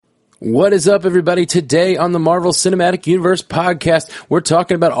What is up, everybody? Today on the Marvel Cinematic Universe podcast, we're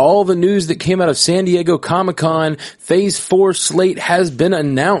talking about all the news that came out of San Diego Comic-Con. Phase 4 slate has been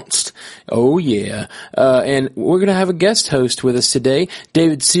announced. Oh, yeah. And we're going to have a guest host with us today.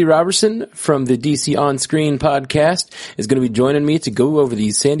 David C. Robertson from the DC On Screen podcast is going to be joining me to go over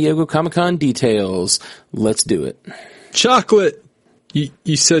these San Diego Comic-Con details. Let's do it. Chocolate!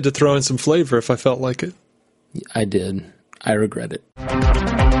 You said to throw in some flavor if I felt like it. I did. I regret it.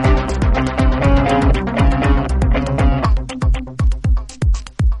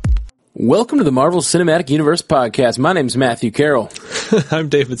 Welcome to the Marvel Cinematic Universe podcast. My name's Matthew Carroll. I'm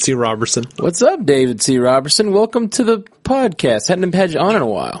David C. Robertson. What's up, David C. Robertson? Welcome to the podcast. Hadn't had you on in a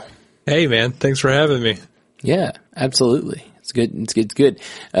while. Hey, man. Thanks for having me. Yeah, absolutely. It's good. It's good.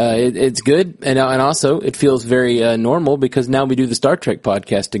 It's good. And also, it feels very normal because now we do the Star Trek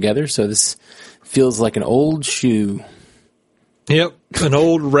podcast together. So this feels like an old shoe. Yep, an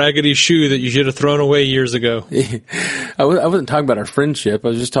old raggedy shoe that you should have thrown away years ago. I wasn't talking about our friendship. I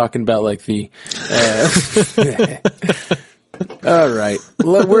was just talking about like the. All right,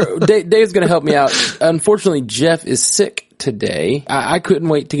 Dave's going to help me out. Unfortunately, Jeff is sick today. I couldn't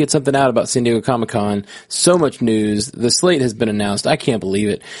wait to get something out about San Diego Comic-Con. So much news. The slate has been announced. I can't believe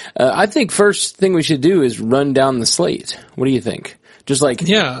it. I think first thing we should do is run down the slate. What do you think? Just like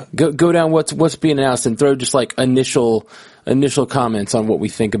go down what's being announced and throw just like initial comments on what we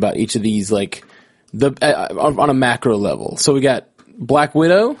think about each of these, like on a macro level. So we got Black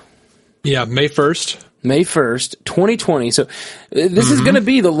Widow. Yeah, May 1st. May 1st, 2020. So this is going to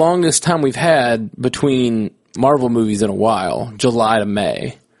be the longest time we've had between Marvel movies in a while, July to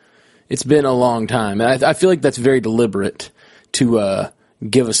May. It's been a long time. And I feel like that's very deliberate to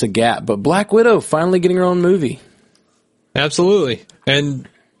give us a gap. But Black Widow finally getting her own movie. Absolutely. And,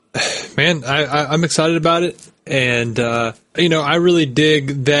 man, I'm excited about it. And, I really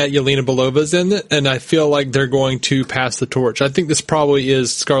dig that Yelena Belova's in it, and I feel like they're going to pass the torch. I think this probably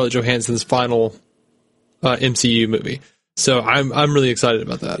is Scarlett Johansson's final MCU movie. So I'm really excited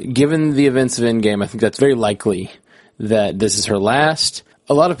about that. Given the events of Endgame, I think that's very likely that this is her last.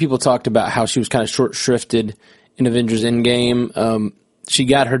 A lot of people talked about how she was kind of short-shrifted in Avengers Endgame. She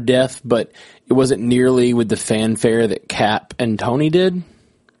got her death, but it wasn't nearly with the fanfare that Cap and Tony did.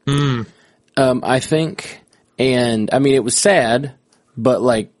 I think. And I mean, it was sad, but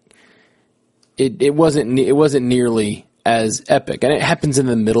like, it wasn't nearly as epic. And it happens in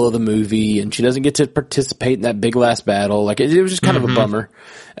the middle of the movie, and she doesn't get to participate in that big last battle. Like, it was just kind of a bummer.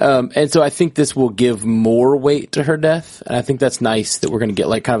 And so I think this will give more weight to her death. And I think that's nice that we're going to get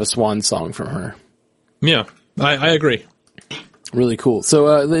like kind of a swan song from her. Yeah, I agree. Really cool.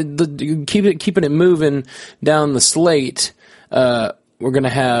 So, keeping it moving down the slate, we're going to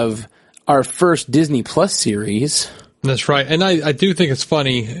have our first Disney Plus series. That's right. And I do think it's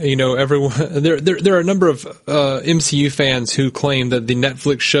funny, everyone, there are a number of MCU fans who claim that the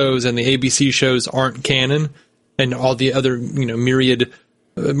Netflix shows and the ABC shows aren't canon, and all the other, myriad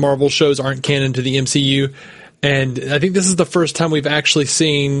Marvel shows aren't canon to the MCU. And I think this is the first time we've actually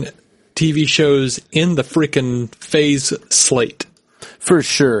seen TV shows in the freaking phase slate. For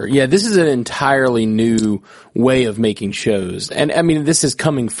sure. Yeah, this is an entirely new way of making shows. And I mean, this is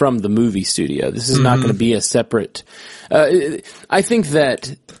coming from the movie studio. This is not going to be a separate, I think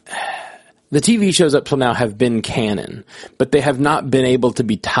that the TV shows up till now have been canon, but they have not been able to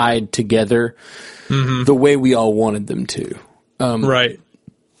be tied together the way we all wanted them to. Right.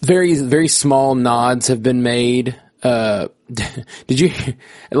 Very, very small nods have been made. Did you,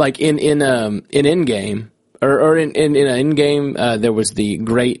 like in Endgame, or in Endgame, there was the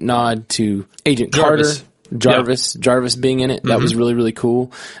great nod to Agent Jarvis being in it. That was really, really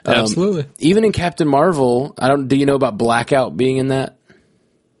cool. Absolutely. Even in Captain Marvel, do you know about Blackout being in that?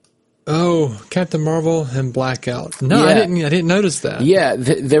 Oh, Captain Marvel and Blackout. No, yeah. I didn't notice that. Yeah,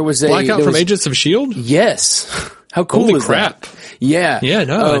 there was Blackout from Agents of S.H.I.E.L.D.? Yes. How cool Holy is crap. that? Yeah. Yeah,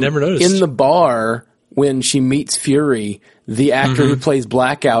 no, I never noticed. In the bar, when she meets Fury, the actor who plays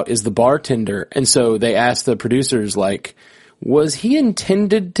Blackout is the bartender. And so they asked the producers, like, was he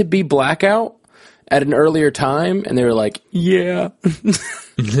intended to be Blackout at an earlier time? And they were like, yeah.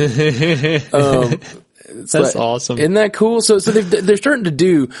 That's awesome. Isn't that cool? So they're starting to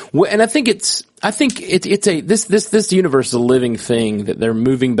do, and I think it's this universe is a living thing that they're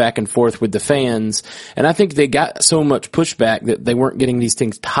moving back and forth with the fans. And I think they got so much pushback that they weren't getting these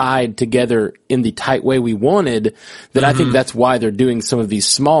things tied together in the tight way we wanted that I think that's why they're doing some of these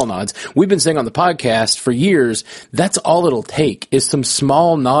small nods. We've been saying on the podcast for years, that's all it'll take is some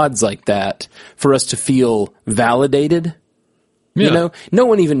small nods like that for us to feel validated. Yeah. You know, no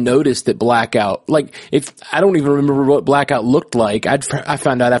one even noticed that Blackout, like, if I don't even remember what Blackout looked like, I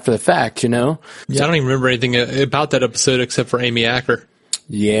found out after the fact, you know? Yeah, I don't even remember anything about that episode except for Amy Acker.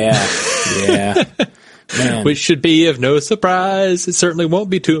 Yeah. Yeah. Man. Which should be of no surprise. It certainly won't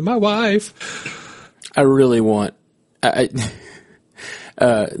be to my wife. I really want, there's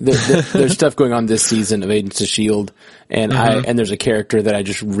stuff going on this season of Agents of S.H.I.E.L.D. and and there's a character that I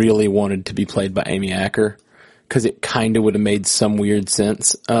just really wanted to be played by Amy Acker. Because it kind of would have made some weird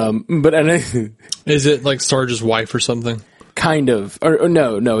sense. But is it like Sarge's wife or something? Kind of. Or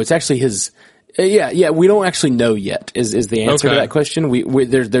no, it's actually his. Yeah, we don't actually know yet is the answer to that question.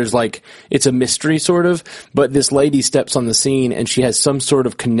 There's like, it's a mystery sort of, but this lady steps on the scene and she has some sort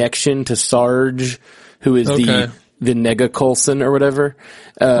of connection to Sarge, who is the Nega Coulson or whatever.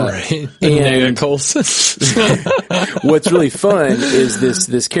 Right. Nega Coulson. What's really fun is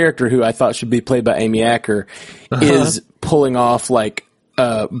this character who I thought should be played by Amy Acker is pulling off like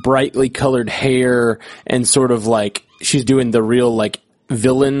brightly colored hair and sort of like she's doing the real like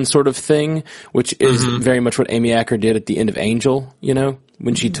villain sort of thing, which is very much what Amy Acker did at the end of Angel, you know,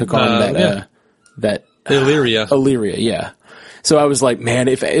 when she took on that Illyria, yeah. So I was like, man,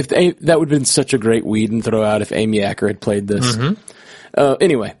 if that would have been such a great Whedon throw out if Amy Acker had played this.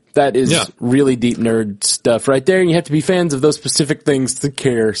 Anyway, that is really deep nerd stuff right there, and you have to be fans of those specific things to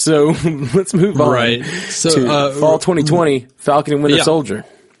care. So let's move on to fall 2020, Falcon and Winter Soldier.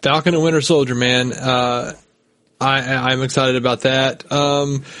 Falcon and Winter Soldier, man. I'm excited about that.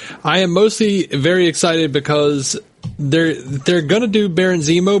 I am mostly very excited because they're gonna do Baron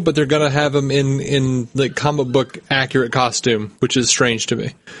Zemo, but they're gonna have him in like comic book accurate costume, which is strange to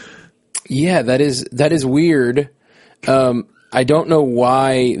me. Yeah, that is weird. I don't know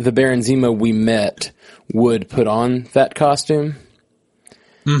why the Baron Zemo we met would put on that costume.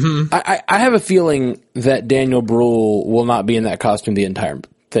 I have a feeling that Daniel Bruhl will not be in that costume the entire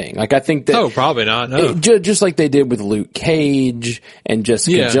thing. Like, I think that... probably not, no. Just like they did with Luke Cage and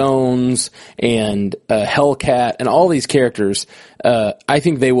Jessica Jones and Hellcat and all these characters, I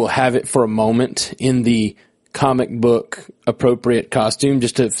think they will have it for a moment in the comic book appropriate costume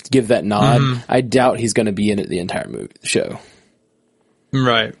just to give that nod. I doubt he's going to be in it the entire show.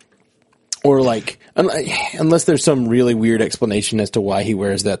 Right. Or like, unless there's some really weird explanation as to why he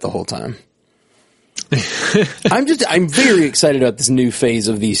wears that the whole time. I'm very excited about this new phase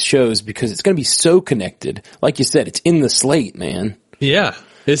of these shows because it's going to be so connected. Like you said, it's in the slate, man. Yeah,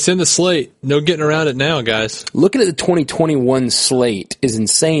 it's in the slate. No getting around it now, guys. Looking at the 2021 slate is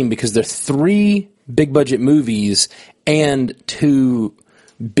insane because there are 3 big budget movies and 2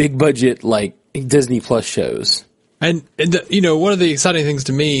 big budget like Disney Plus shows. And one of the exciting things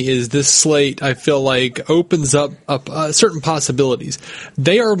to me is this slate, I feel like, opens up certain possibilities.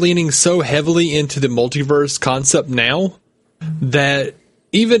 They are leaning so heavily into the multiverse concept now that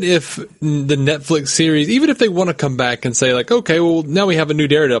even if the Netflix series, even if they want to come back and say, like, okay, well, now we have a new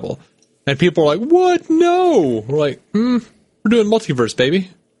Daredevil, and people are like, what? No. We're like, we're doing multiverse,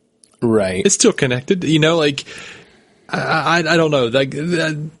 baby. Right. It's still connected, like... I don't know. Like,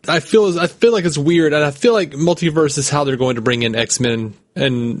 I feel like it's weird, and I feel like multiverse is how they're going to bring in X-Men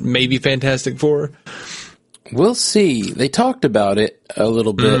and maybe Fantastic Four. We'll see. They talked about it a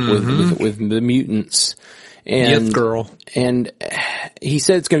little bit with the mutants, and yes, girl. And he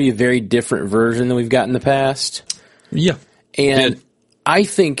said it's going to be a very different version than we've got in the past. Yeah, and I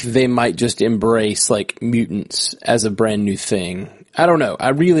think they might just embrace like mutants as a brand new thing. I don't know.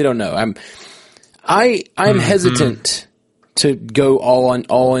 I really don't know. I'm hesitant to go all in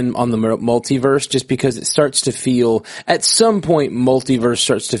on the multiverse just because it starts to feel, at some point, multiverse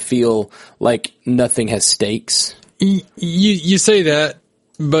starts to feel like nothing has stakes. You say that,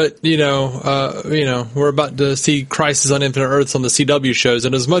 but we're about to see Crisis on Infinite Earths on the CW shows,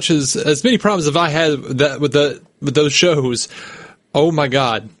 and as many problems as I had with those shows, oh my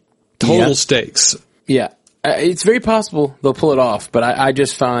god, total stakes. Yeah. It's very possible they'll pull it off, but I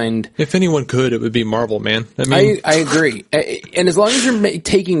just find... If anyone could, it would be Marvel, man. I agree. And as long as you're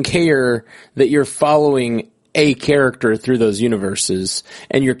taking care that you're following a character through those universes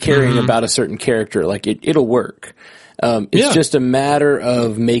and you're caring about a certain character, like it'll work. It's just a matter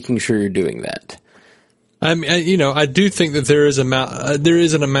of making sure you're doing that. I mean, I do think that there is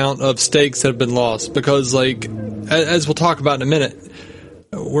an amount of stakes that have been lost because, like, as we'll talk about in a minute,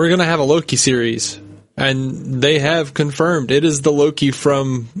 we're going to have a Loki series. And they have confirmed it is the Loki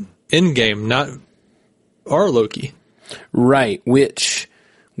from Endgame, not our Loki. Right. Which,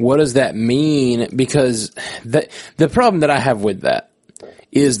 what does that mean? Because the problem that I have with that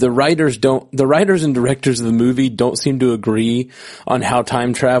is the writers and directors of the movie don't seem to agree on how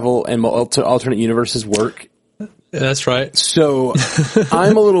time travel and alternate universes work. That's right. So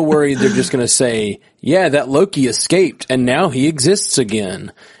I'm a little worried they're just going to say, yeah, that Loki escaped and now he exists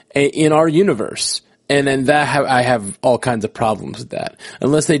again in our universe. And then I have all kinds of problems with that,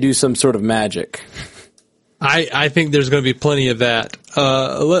 unless they do some sort of magic. I think there's going to be plenty of that.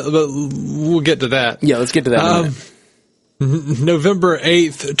 But we'll get to that. Yeah, let's get to that in a minute. November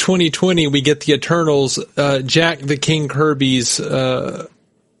 8th, 2020, we get the Eternals, Jack the King Kirby's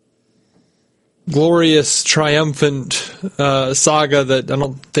glorious, triumphant saga that I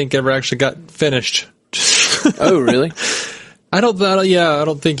don't think ever actually got finished. Oh, really? I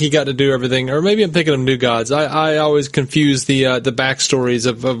don't think he got to do everything. Or maybe I'm thinking of New Gods. I always confuse the backstories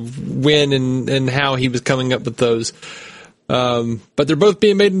of when and how he was coming up with those. But they're both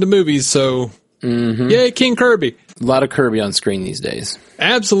being made into movies, so yay, King Kirby. A lot of Kirby on screen these days.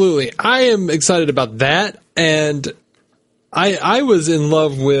 Absolutely. I am excited about that, and I was in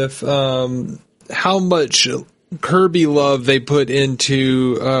love with how much Kirby love they put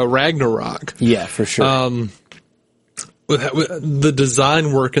into Ragnarok. Yeah, for sure. The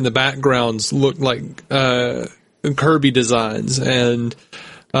design work in the backgrounds looked like Kirby designs, and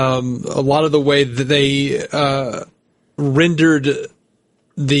a lot of the way that they rendered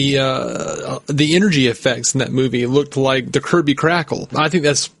the energy effects in that movie looked like the Kirby Crackle. I think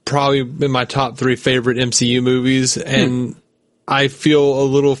that's probably in my top 3 favorite MCU movies, and I feel a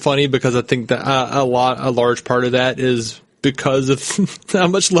little funny because I think that a large part of that is because of how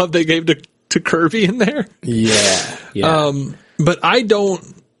much love they gave to Kirby in there. Yeah. But I don't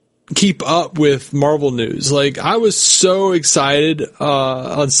keep up with Marvel news. Like, I was so excited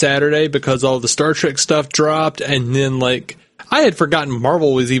on Saturday because all the Star Trek stuff dropped, and then like I had forgotten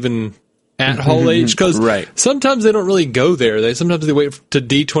Marvel was even at Hall H, because sometimes they don't really go there. Sometimes they wait to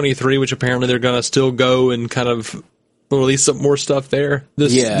D23, which apparently they're going to still go and kind of release some more stuff there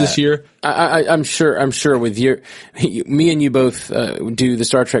this year. I'm sure with me and you both do the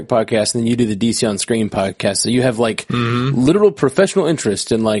Star Trek podcast, and then you do the DC on Screen podcast. So you have like literal professional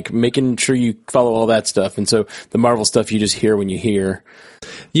interest in like making sure you follow all that stuff. And so the Marvel stuff you just hear when you hear.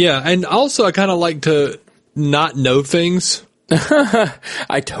 Yeah. And also I kind of like to not know things.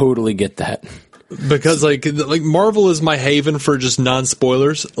 I totally get that. Because like Marvel is my haven for just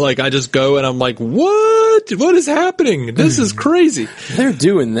non-spoilers. Like, I just go and I'm like, what is happening? This is crazy. They're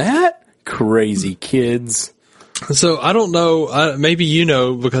doing that? Crazy kids. So I don't know, maybe you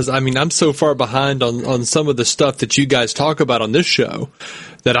know, because I mean, I'm so far behind on some of the stuff that you guys talk about on this show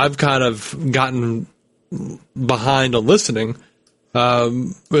that I've kind of gotten behind on listening.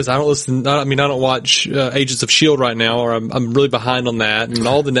 Because I don't watch Agents of S.H.I.E.L.D. right now, or I'm really behind on that, and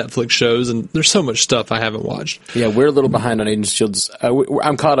all the Netflix shows, and there's so much stuff I haven't watched. Yeah, we're a little behind on Agents of S.H.I.E.L.D.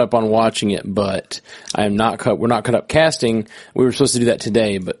 I'm caught up on watching it, but we're not caught up casting. We were supposed to do that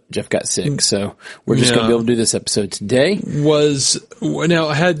today, but Jeff got sick, so we're just going to be able to do this episode today. Now,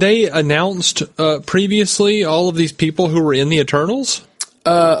 had they announced previously all of these people who were in the Eternals?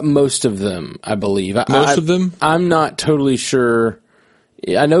 Most of them, I believe. Most of them? I'm not totally sure.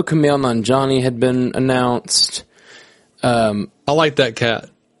 I know Kumail Nanjiani had been announced. I like that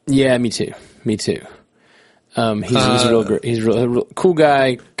cat. Yeah, me too. He's he's a real cool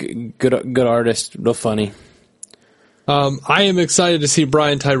guy, good artist, real funny. I am excited to see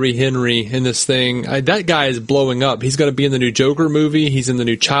Brian Tyree Henry in this thing. That guy is blowing up. He's going to be in the new Joker movie. He's in the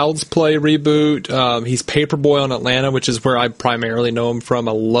new Child's Play reboot. He's Paperboy on Atlanta, which is where I primarily know him from.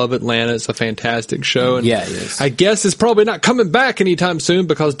 I love Atlanta. It's a fantastic show. And yeah, it is. I guess it's probably not coming back anytime soon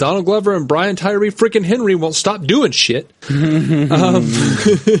because Donald Glover and Brian Tyree freaking Henry won't stop doing shit.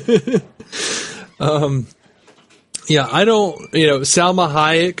 Yeah, I don't, Salma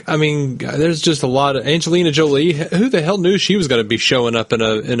Hayek, I mean, there's just a lot of, Angelina Jolie, who the hell knew she was going to be showing up in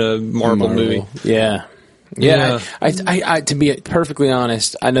a Marvel movie? Yeah. I to be perfectly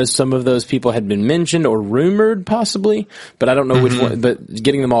honest, I know some of those people had been mentioned or rumored possibly, but I don't know which one, but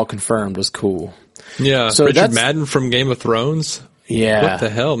getting them all confirmed was cool. Yeah, so Richard Madden from Game of Thrones? Yeah. What the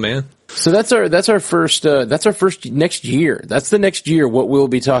hell, man? So that's our first next year. That's the next year what we'll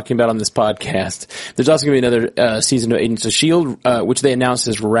be talking about on this podcast. There's also going to be another season of Agents of S.H.I.E.L.D., which they announced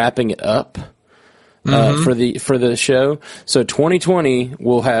is wrapping it up for the show. So 2020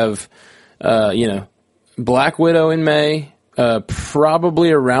 we'll have Black Widow in May.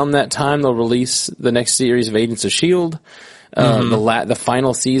 Probably around that time they'll release the next series of Agents of S.H.I.E.L.D., the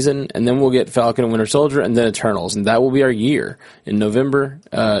final season, and then we'll get Falcon and Winter Soldier, and then Eternals, and that will be our year in November.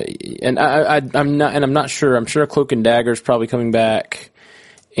 And I'm not sure. I'm sure Cloak and Dagger is probably coming back,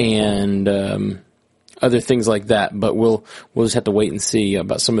 and other things like that, but we'll just have to wait and see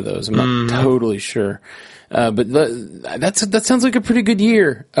about some of those. I'm not totally sure. But that sounds like a pretty good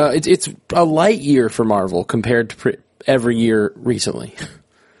year. It's a light year for Marvel compared to every year recently.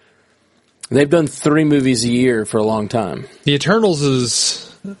 They've done 3 movies a year for a long time. The Eternals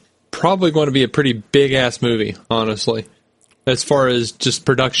is probably going to be a pretty big-ass movie, honestly, as far as just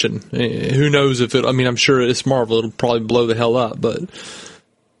production. Who knows if I'm sure it's Marvel. It'll probably blow the hell up, but...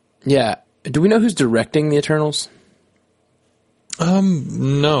 Yeah. Do we know who's directing the Eternals?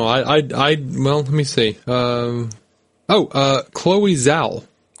 No. Well, let me see. Chloe Zhao.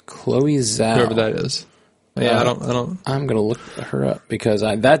 Chloe Zhao. Whoever that is. Yeah, I don't. I'm gonna look her up because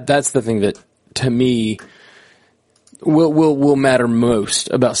that's the thing that to me will matter most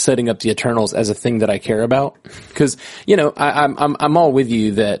about setting up the Eternals as a thing that I care about. Because I'm all with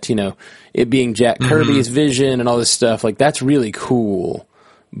you that it being Jack Kirby's vision and all this stuff, like that's really cool,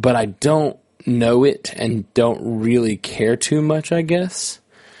 but I don't know it and don't really care too much, I guess.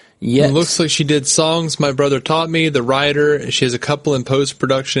 Yet. It looks like she did Songs My Brother Taught Me, The Writer. She has a couple in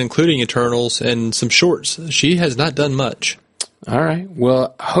post-production, including Eternals, and some shorts. She has not done much. All right.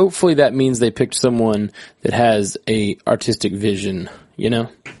 Well, hopefully that means they picked someone that has a artistic vision,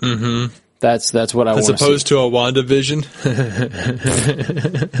 Mm-hmm. That's what I want to see. As opposed to a WandaVision?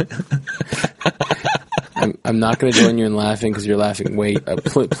 I'm not going to join you in laughing because you're laughing way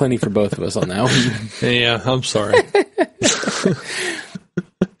plenty for both of us on that one. Yeah, I'm sorry.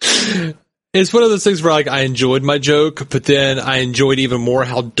 It's one of those things where I enjoyed my joke, but then I enjoyed even more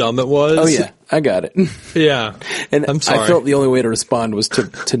how dumb it was. Oh yeah, I got it. Yeah, and I'm sorry. I felt the only way to respond was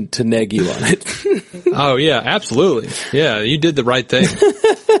to neg you on it. Oh yeah, absolutely. Yeah, you did the right thing.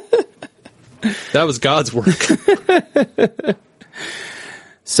 That was God's work.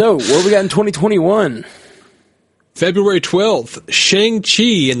 So, what we got in 2021? February 12th,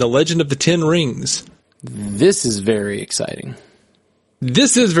 Shang-Chi and the Legend of the Ten Rings. This is very exciting.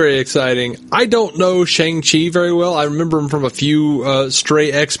 This is very exciting. I don't know Shang-Chi very well. I remember him from a few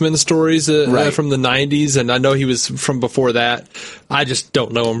stray X-Men stories from the 90s, and I know he was from before that. I just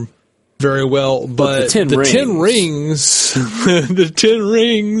don't know him very well. But the Ten Rings, the Ten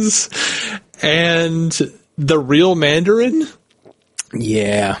Rings, and the real Mandarin?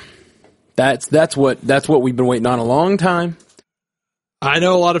 Yeah. That's what we've been waiting on a long time. I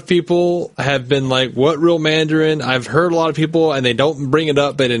know a lot of people have been like, what real Mandarin? I've heard a lot of people, and they don't bring it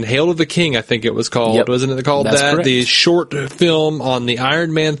up, but in Hail to the King, I think it was called. Yep. Wasn't it called That's that? Correct. The short film on the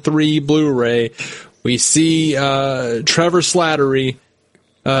Iron Man 3 Blu-ray. We see Trevor Slattery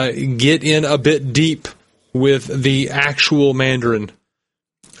get in a bit deep with the actual Mandarin.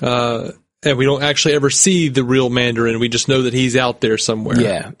 And we don't actually ever see the real Mandarin. We just know that he's out there somewhere.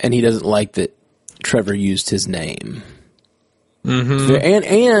 Yeah, and he doesn't like that Trevor used his name. Mm-hmm.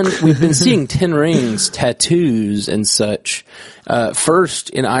 And we've been seeing Ten Rings tattoos and such.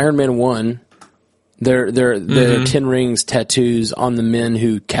 First in Iron Man 1, there are Ten Rings tattoos on the men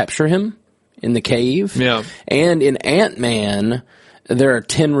who capture him in the cave. Yeah. And in Ant-Man, there are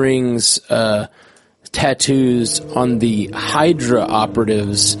Ten Rings tattoos on the Hydra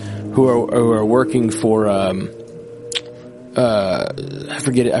operatives who are working for I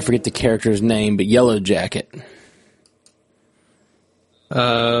forget the character's name, but Yellow Jacket. Yeah,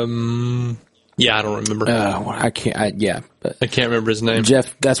 I don't remember. I can't remember his name.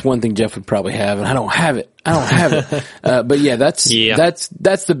 Jeff, that's one thing Jeff would probably have, and I don't have it. But yeah, that's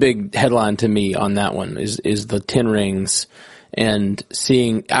the big headline to me on that one is the Ten Rings, and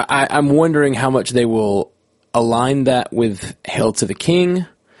seeing. I'm wondering how much they will align that with Hail to the King,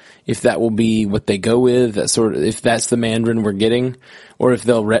 if that will be what they go with, if that's the Mandarin we're getting, or if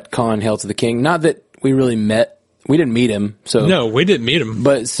they'll retcon Hail to the King. Not that we really we didn't meet him, so no, we didn't meet him.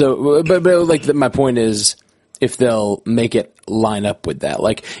 But my point is, if they'll make it line up with that,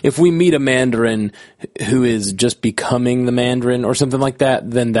 like if we meet a Mandarin who is just becoming the Mandarin or something like that,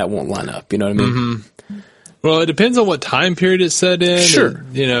 then that won't line up. You know what I mean? Mm-hmm. Well, it depends on what time period it's set in. Sure,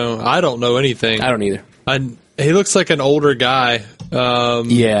 and, I don't know anything. I don't either. He looks like an older guy.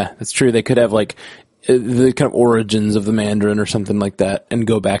 Yeah, that's true. They could have like the kind of origins of the Mandarin or something like that, and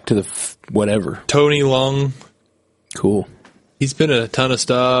go back to the whatever. Tony Leung. Cool. He's been in a ton of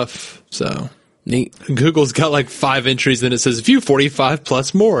stuff, so neat. Google's got like 5 entries, and it says view 45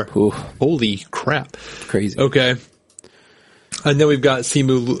 plus more. Ooh. Holy crap! Crazy. Okay, and then we've got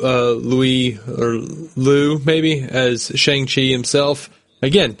Simu Liu maybe as Shang-Chi himself.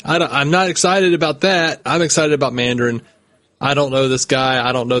 Again, I'm not excited about that. I'm excited about Mandarin. I don't know this guy.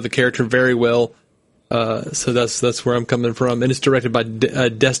 I don't know the character very well, so that's where I'm coming from. And it's directed by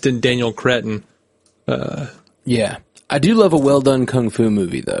Destin Daniel Cretton. Yeah. I do love a well-done kung fu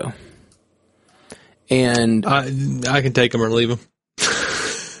movie, though. And I can take them or leave them.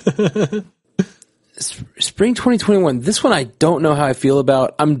 Spring 2021, this one I don't know how I feel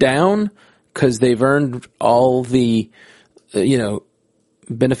about. I'm down because they've earned all the,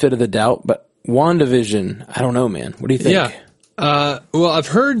 benefit of the doubt. But WandaVision, I don't know, man. What do you think? Yeah. Well, I've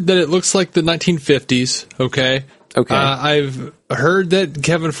heard that it looks like the 1950s, okay? Okay. I've heard that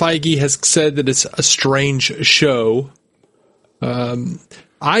Kevin Feige has said that it's a strange show. I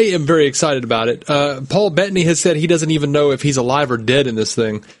am very excited about it. Paul Bettany has said he doesn't even know if he's alive or dead in this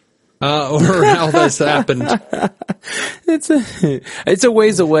thing. Or how that's happened. It's a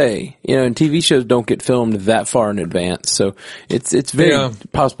ways away, and TV shows don't get filmed that far in advance, so it's very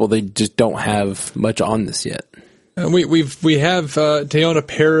possible they just don't have much on this yet. We have Teyonah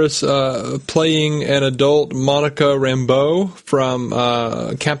Parris playing an adult Monica Rambeau from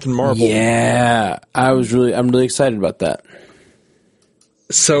Captain Marvel. Yeah, I'm really excited about that.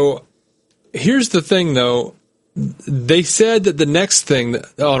 So here's the thing, though. They said that the next thing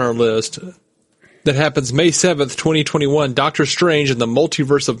on our list that happens May 7th, 2021, Doctor Strange and the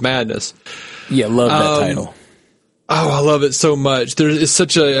Multiverse of Madness. Yeah, love that title. Oh, I love it so much. It's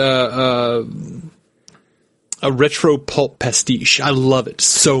such a retro pulp pastiche. I love it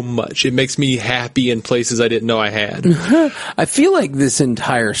so much. It makes me happy in places I didn't know I had. I feel like this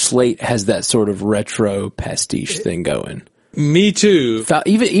entire slate has that sort of retro pastiche thing going. Me too.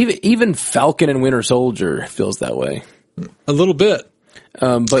 Even Falcon and Winter Soldier feels that way. A little bit.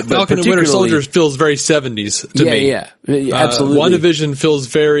 But Falcon and Winter Soldier feels very 70s to me. Yeah, absolutely. WandaVision feels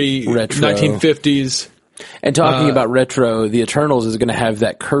very retro. 1950s. And talking about retro, the Eternals is going to have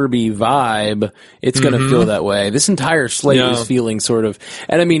that Kirby vibe. It's going to feel that way. This entire slate is feeling sort of,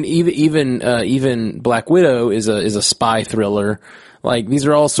 and I mean, even Black Widow is a spy thriller. Like, these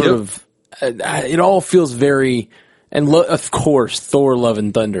are all sort of, it all feels very. And of course, Thor: Love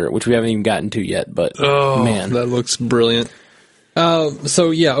and Thunder, which we haven't even gotten to yet, but man, that looks brilliant.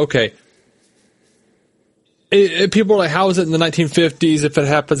 So yeah, okay. People are like, how is it in the 1950s if it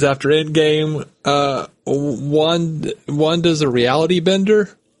happens after Endgame? Wanda's a reality bender.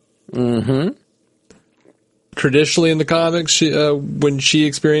 Mm-hmm. Traditionally in the comics, when she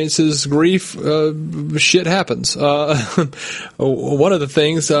experiences grief, shit happens. One of the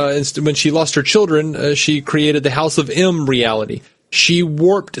things, when she lost her children, she created the House of M reality. She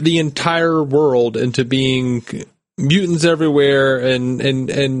warped the entire world into being mutants everywhere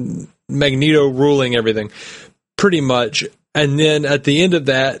and Magneto ruling everything, pretty much. And then at the end of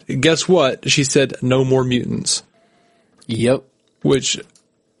that, guess what? She said, no more mutants. Yep. Which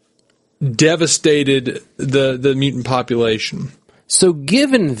devastated the mutant population. So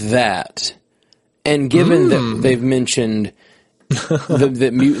given that, and given that they've mentioned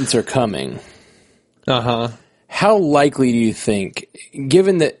that mutants are coming, how likely do you think,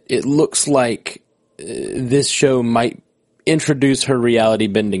 given that it looks like this show might introduce her reality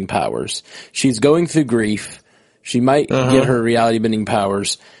bending powers, she's going through grief, she might get her reality bending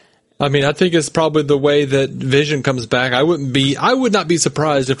powers. I mean, I think it's probably the way that Vision comes back. I would not be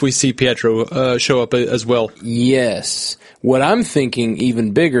surprised if we see Pietro show up as well. Yes. What I'm thinking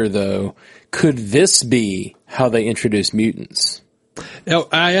even bigger, though, could this be how they introduce mutants? Now,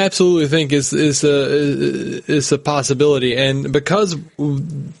 I absolutely think is a possibility, and because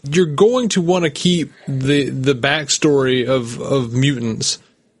you're going to want to keep the backstory of mutants.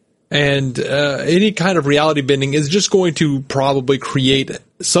 And any kind of reality bending is just going to probably create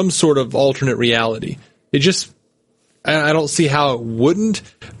some sort of alternate reality. I don't see how it wouldn't.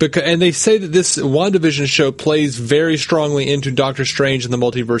 And they say that this WandaVision show plays very strongly into Doctor Strange and the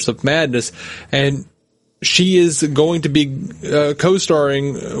Multiverse of Madness. And she is going to be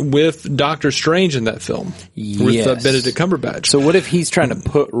co-starring with Doctor Strange in that film. Yes. With Benedict Cumberbatch. So what if he's trying to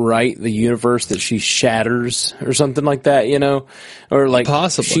put right the universe that she shatters or something like that, Or like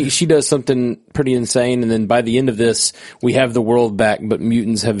possibly she does something pretty insane, and then by the end of this, we have the world back, but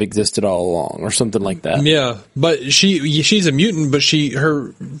mutants have existed all along, or something like that. Yeah, but she's a mutant, but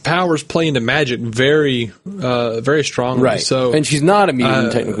her powers play into magic very, very strongly. Right. So, and she's not a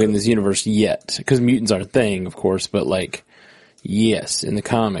mutant technically in this universe yet, because mutants are a thing, of course. But like, yes, in the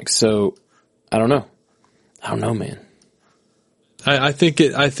comics. So I don't know, man. I think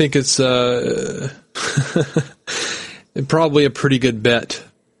it's probably a pretty good bet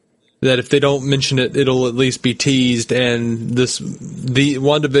that if they don't mention it, it'll at least be teased, and the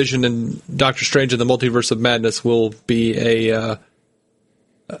WandaVision and Doctor Strange and the Multiverse of Madness will be a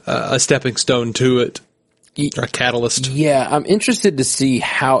stepping stone to it, or a catalyst. Yeah, I'm interested to see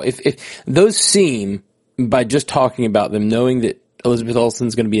how if those seem, by just talking about them, knowing that Elizabeth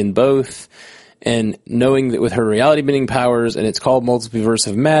Olsen's going to be in both, and knowing that with her reality bending powers, and it's called Multiverse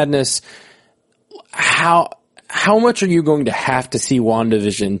of Madness, how much are you going to have to see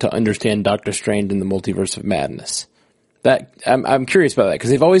WandaVision to understand Doctor Strange in the Multiverse of Madness? That I'm curious about that,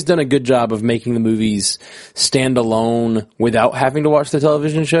 because they've always done a good job of making the movies stand alone without having to watch the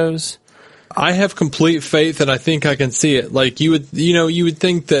television shows. I have complete faith, and I think I can see it. Like you would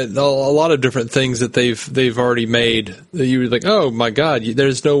think that a lot of different things that they've already made, that you would like, oh my God,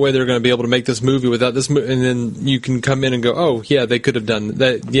 there's no way they're going to be able to make this movie without this movie. And then you can come in and go, oh yeah, they could have done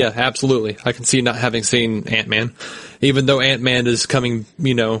that. Yeah, absolutely. I can see not having seen Ant-Man, even though Ant-Man is coming,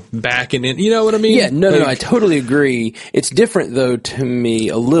 back and in. You know what I mean? Yeah, no, I totally agree. It's different though to me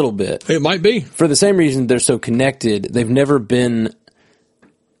a little bit. It might be for the same reason they're so connected. They've never been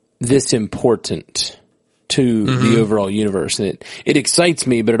this important to the overall universe. And it excites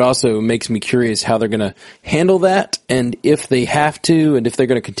me, but it also makes me curious how they're going to handle that, and if they have to, and if they're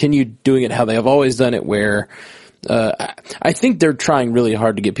going to continue doing it how they have always done it, where I think they're trying really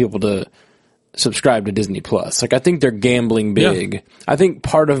hard to get people to subscribe to Disney Plus. Like, I think they're gambling big. Yeah. I think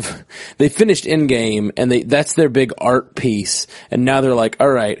they finished Endgame, and that's their big art piece, and now they're like, all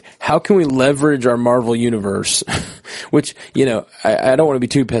right, how can we leverage our Marvel universe? Which, I don't want to be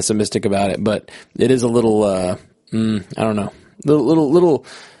too pessimistic about it, but it is a little, I don't know, little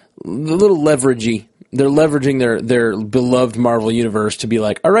leveragey. They're leveraging their beloved Marvel universe to be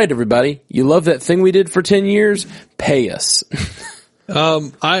like, all right, everybody, you love that thing we did for 10 years? Pay us.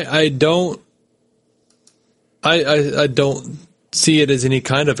 I don't see it as any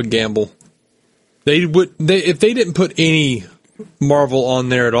kind of a gamble. If they didn't put any Marvel on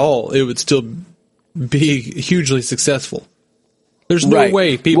there at all, it would still be hugely successful. There's no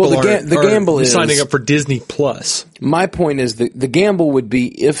way people are signing up for Disney Plus. My point is the gamble would be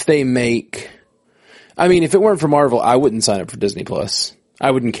if they make. I mean, if it weren't for Marvel, I wouldn't sign up for Disney Plus.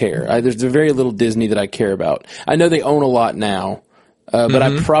 I wouldn't care. There's very little Disney that I care about. I know they own a lot now. But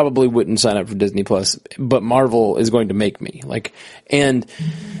I probably wouldn't sign up for Disney Plus, but Marvel is going to make me. And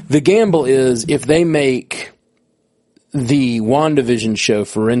the gamble is if they make the WandaVision show,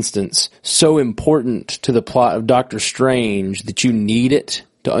 for instance, so important to the plot of Doctor Strange that you need it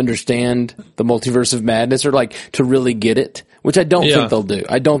to understand the Multiverse of Madness, or to really get it, which I don't think they'll do.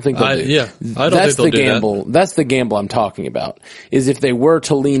 I don't think they'll do. Yeah, I don't think they'll do gamble. That. That's the gamble I'm talking about, is if they were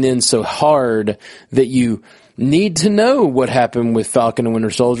to lean in so hard that you need to know what happened with Falcon and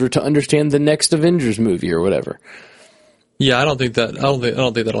Winter Soldier to understand the next Avengers movie or whatever. Yeah, I don't think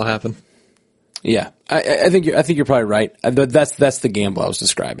that'll happen. Yeah, I think you're probably right. But that's the gamble I was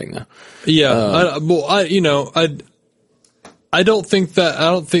describing, though. Yeah, I don't think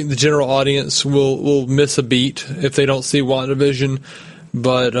the general audience will miss a beat if they don't see WandaVision,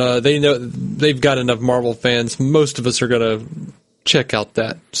 but they know they've got enough Marvel fans. Most of us are going to check out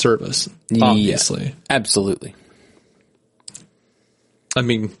that service, obviously. Yeah, absolutely. I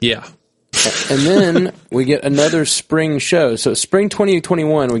mean, yeah. And then we get another spring show. So spring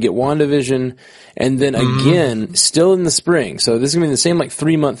 2021, we get WandaVision, and then again, still in the spring. So this is going to be the same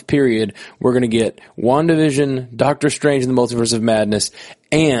 3-month period. We're going to get WandaVision, Doctor Strange in the Multiverse of Madness,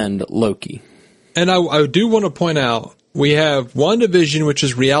 and Loki. And I do want to point out, we have WandaVision, which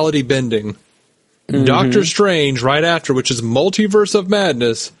is reality bending. Doctor Strange right after, which is Multiverse of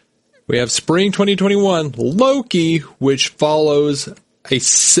Madness. We have spring 2021, Loki, which follows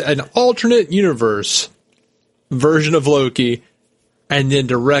an alternate universe version of Loki, and then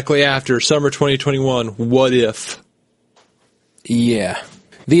directly after, summer 2021, What If? Yeah.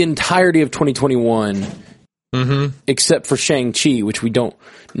 The entirety of 2021, except for Shang-Chi, which we don't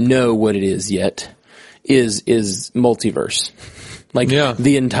know what it is yet, is multiverse.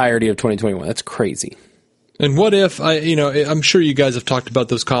 The entirety of 2021. That's crazy. And What If, I'm sure you guys have talked about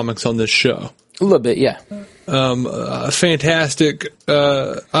those comics on this show. A little bit, yeah. Fantastic.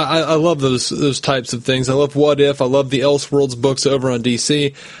 I love those types of things. I love What If. I love the Elseworlds books over on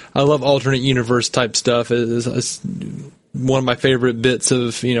DC. I love alternate universe type stuff. It's one of my favorite bits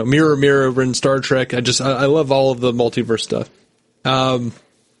of, Mirror Mirror over in Star Trek. I love all of the multiverse stuff.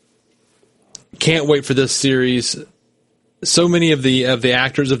 Can't wait for this series. So many of the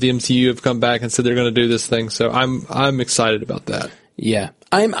actors of the MCU have come back and said they're going to do this thing, so I'm excited about that. Yeah,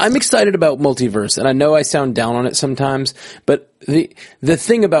 I'm excited about multiverse, and I know I sound down on it sometimes, but the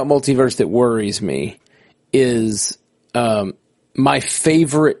thing about multiverse that worries me is my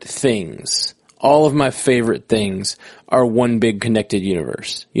favorite things. All of my favorite things are one big connected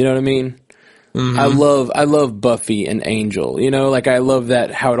universe. You know what I mean? I love Buffy and Angel, I love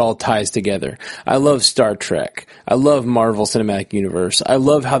that, how it all ties together. I love Star Trek. I love Marvel Cinematic Universe. I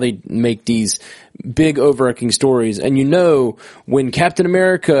love how they make these big overarching stories. And when Captain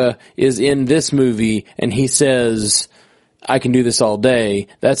America is in this movie and he says, I can do this all day.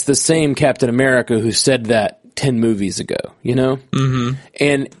 That's the same Captain America who said that 10 movies ago, you know? Mm-hmm.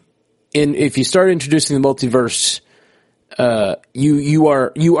 And if you start introducing the multiverse,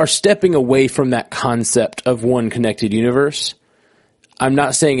 you are stepping away from that concept of one connected universe. I'm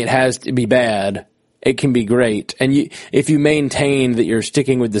not saying it has to be bad. It can be great. And if you maintain that you're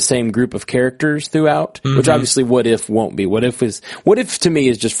sticking with the same group of characters throughout, which obviously What If won't be. What If to me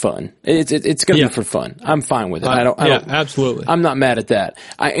is just fun. It's going to be for fun. I'm fine with it. I don't, absolutely. I'm not mad at that.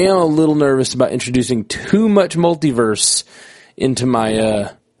 I am a little nervous about introducing too much multiverse into my,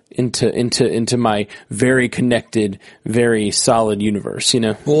 into my very connected, very solid universe, you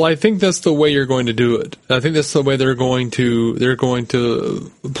know? Well, I think that's the way you're going to do it. I think that's the way they're going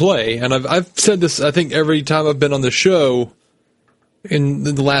to play. And I've said this, I think, every time I've been on the show in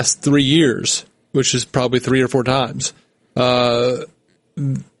the last 3 years, which is probably 3 or 4 times. There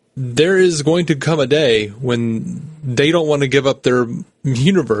is going to come a day when they don't want to give up their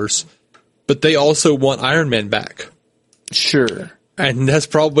universe, but they also want Iron Man back. Sure. And that's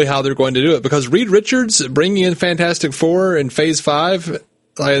probably how they're going to do it, because Reed Richards bringing in Fantastic Four in Phase 5,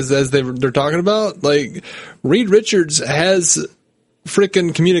 as they're talking about, like, Reed Richards has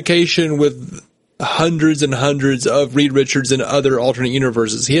freaking communication with hundreds and hundreds of Reed Richards in other alternate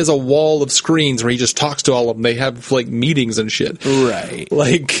universes. He has a wall of screens where he just talks to all of them. They have like meetings and shit. Right.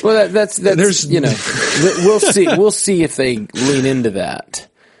 Like, well, that's you know, we'll see if they lean into that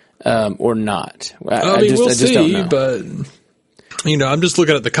or not. I mean, we'll see, but. You know, I'm just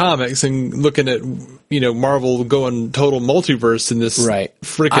looking at the comics and looking at, you know, Marvel going total multiverse in this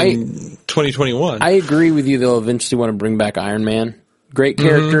freaking 2021. I agree with you. They'll eventually want to bring back Iron Man. Great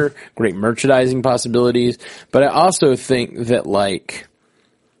character, great merchandising possibilities. But I also think that, like,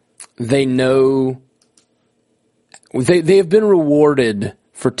 they know they have been rewarded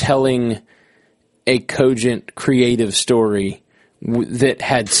for telling a cogent, creative story that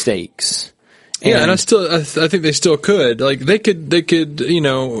had stakes. Yeah, and I think they still could. Like, they could, you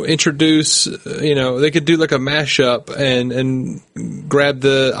know, introduce, you know, they could do like a mashup and grab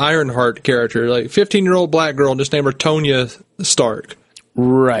the Ironheart character, like 15-year-old black girl, and just name her Tonya Stark.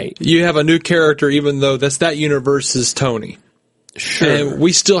 Right. You have a new character, even though that universe's Tony. Sure. And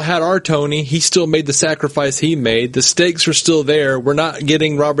we still had our Tony. He still made the sacrifice he made. The stakes are still there. We're not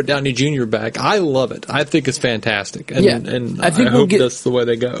getting Robert Downey Jr. back. I love it. I think it's fantastic. And I hope that's the way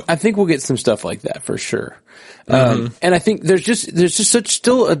they go. I think we'll get some stuff like that for sure. And I think there's just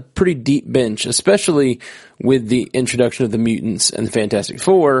still a pretty deep bench, especially with the introduction of the mutants and the Fantastic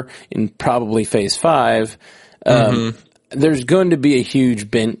Four in probably Phase 5. There's going to be a huge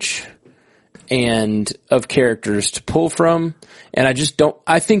bench and of characters to pull from. And I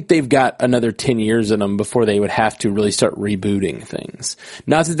think they've got another 10 years in them before they would have to really start rebooting things.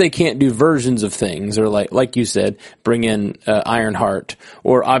 Not that they can't do versions of things, or like you said, bring in Ironheart,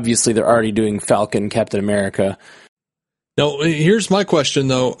 or obviously they're already doing Falcon, Captain America. Now, here's my question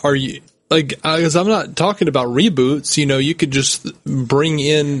though. Are you, like, because I'm not talking about reboots, you know, you could just bring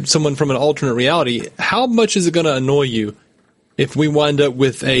in someone from an alternate reality. How much is it going to annoy you if we wind up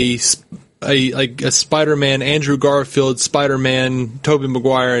with a Spider-Man, Andrew Garfield, Spider-Man, Tobey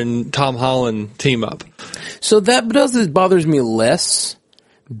Maguire, and Tom Holland team up? So that bothers me less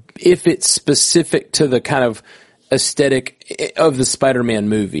if it's specific to the kind of aesthetic of the Spider-Man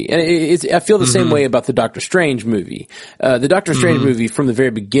movie. And I feel the same way about the Doctor Strange movie. The Doctor Strange movie from the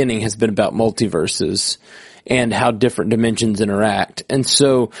very beginning has been about multiverses and how different dimensions interact. And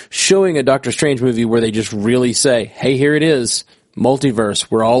so showing a Doctor Strange movie where they just really say, hey, here it is, multiverse,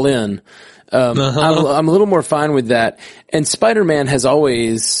 we're all in. I'm a little more fine with that. And Spider-Man has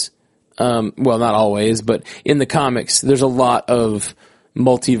always, well, not always, but in the comics, there's a lot of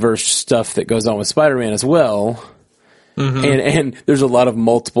multiverse stuff that goes on with Spider-Man as well. And there's a lot of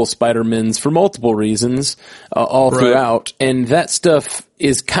multiple Spider-Mans for multiple reasons, all throughout. And that stuff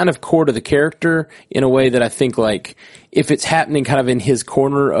is kind of core to the character in a way that I think, like, if it's happening kind of in his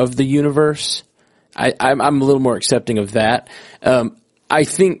corner of the universe, I'm a little more accepting of that. I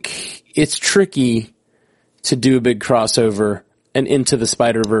think it's tricky to do a big crossover and into the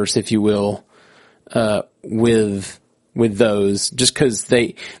Spider-Verse, if you will, with those, just because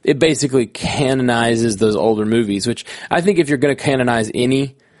it basically canonizes those older movies, which I think if you're going to canonize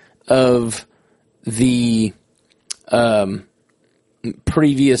any of the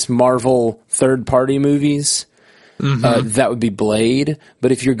previous Marvel third-party movies, that would be Blade.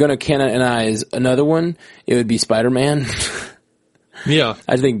 But if you're going to canonize another one, it would be Spider-Man. Yeah.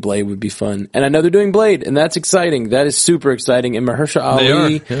 I think Blade would be fun. And I know they're doing Blade, and that's exciting. That is super exciting. And Mahershala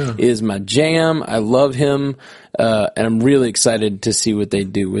Ali is my jam. I love him. And I'm really excited to see what they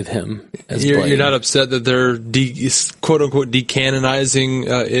do with him as Blade. You're not upset that they're quote-unquote decanonizing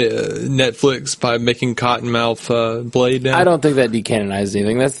Netflix by making Cottonmouth Blade now? I don't think that decanonizes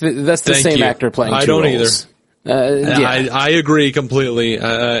anything. That's the same actor playing two roles. I don't either. Yeah. I agree completely.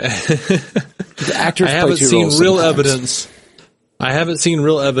 The actors I haven't play two seen roles real sometimes. evidence. I haven't seen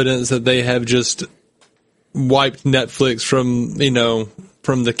real evidence that they have just wiped Netflix from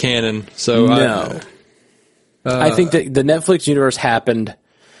the canon. So no. I think that the Netflix universe happened.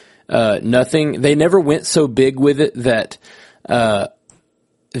 Nothing. They never went so big with it that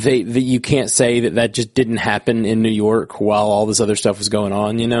you can't say that just didn't happen in New York while all this other stuff was going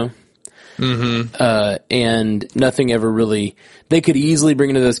on. Mm-hmm. And nothing ever really. They could easily bring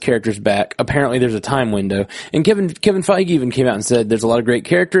into those characters back. Apparently, there's a time window, and Kevin Feige even came out and said there's a lot of great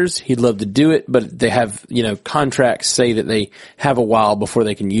characters. He'd love to do it, but they have contracts say that they have a while before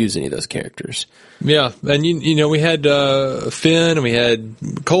they can use any of those characters. Yeah, and we had Finn and we had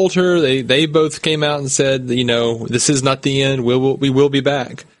Coulter. They both came out and said this is not the end. We will be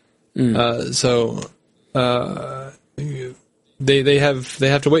back. They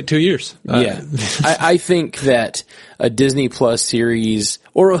have to wait 2 years. Yeah. I think that a Disney Plus series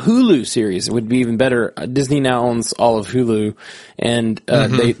or a Hulu series would be even better. Disney now owns all of Hulu, and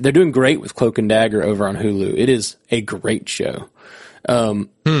they're doing great with Cloak and Dagger over on Hulu. It is a great show.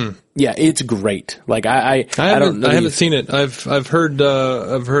 Yeah, it's great. Like I haven't seen it. I've heard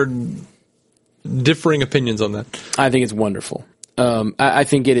differing opinions on that. I think it's wonderful. I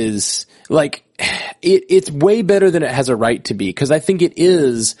think it is like it's way better than it has a right to be, because I think it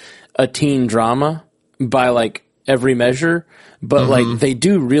is a teen drama by like every measure, but like they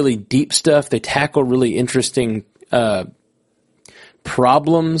do really deep stuff. They tackle really interesting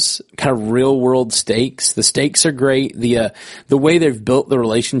problems, kind of real world stakes. The stakes are great. The way they've built the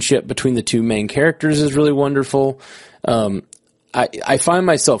relationship between the two main characters is really wonderful. I find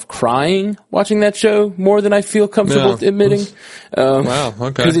myself crying watching that show more than I feel comfortable admitting. Wow,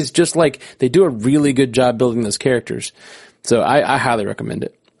 okay. Because it's just like they do a really good job building those characters. So I highly recommend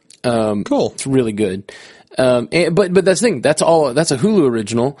it. Cool. It's really good. But that's the thing. That's a Hulu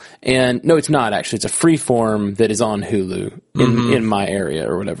original. And no, it's not actually. It's a Freeform that is on Hulu in my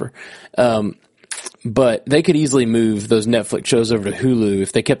area or whatever. But they could easily move those Netflix shows over to Hulu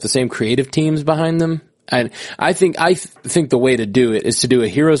if they kept the same creative teams behind them. And I think the way to do it is to do a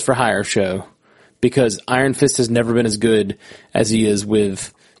Heroes for Hire show, because Iron Fist has never been as good as he is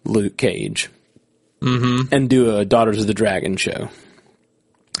with Luke Cage, and do a Daughters of the Dragon show,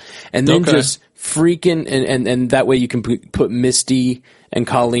 and then just freaking and that way you can put Misty and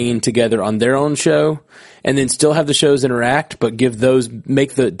Colleen together on their own show, and then still have the shows interact, but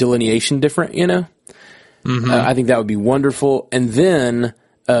make the delineation different. I think that would be wonderful, and then.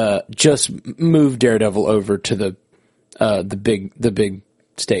 Just move Daredevil over to the big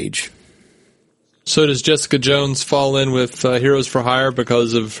stage. So does Jessica Jones fall in with Heroes for Hire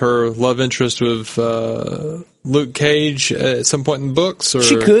because of her love interest with Luke Cage at some point in the books? Or?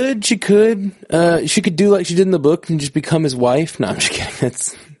 She could do like she did in the book and just become his wife. No, I'm just kidding.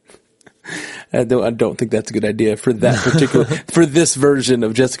 I don't think that's a good idea for that particular for this version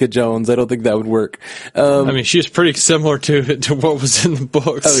of Jessica Jones. I don't think that would work. I mean, she's pretty similar to what was in the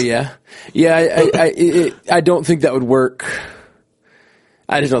books. Oh yeah. I don't think that would work.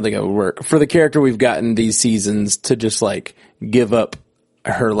 I just don't think it would work for the character we've gotten these seasons to just like give up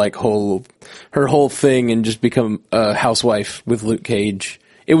her like whole thing and just become a housewife with Luke Cage.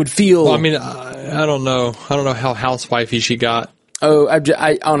 It would feel. Well, I mean, I don't know how housewifey she got. Oh,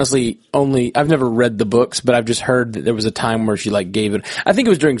 I honestly I've never read the books, but I've just heard that there was a time where she like gave it. I think it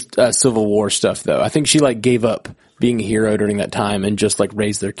was during Civil War stuff though. I think she like gave up being a hero during that time and just like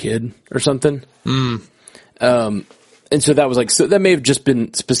raised their kid or something. And so that was like, so that may have just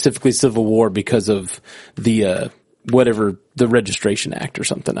been specifically Civil War because of the whatever the Registration Act or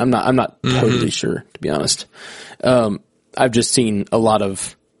something. I'm not totally sure, to be honest. I've just seen a lot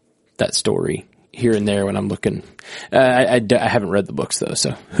of that story here and there when I'm looking. I haven't read the books though,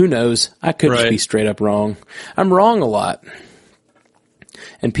 so who knows? I could just be straight up wrong. I'm wrong a lot,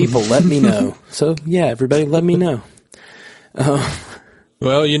 and people let me know. So yeah, everybody, let me know.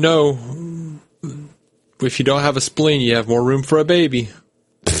 Well, if you don't have a spleen, you have more room for a baby.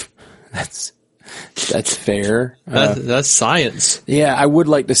 That's fair. That's science. Yeah, I would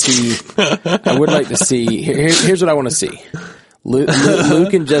like to see. Here's what I want to see.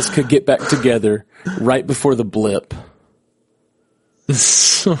 Luke and Jessica get back together right before the blip,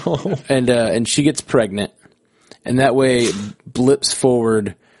 and she gets pregnant, and that way it blips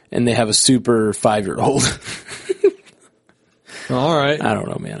forward and they have a super 5-year-old. All right. I don't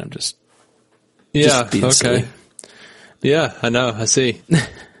know, man. I'm just being okay. silly. Yeah, I know. I see.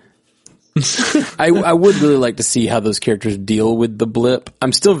 I would really like to see how those characters deal with the blip.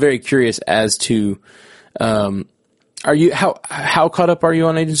 I'm still very curious as to, are you, how caught up are you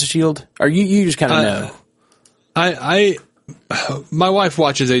on Agents of S.H.I.E.L.D.? Are you just kind of know? My wife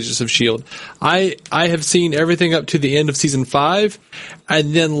watches Agents of S.H.I.E.L.D. I have seen everything up to the end of season 5,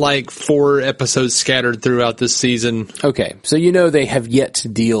 and then like 4 episodes scattered throughout this season. Okay, so they have yet to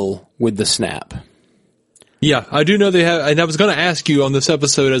deal with the snap. Yeah, I do know they have, and I was going to ask you on this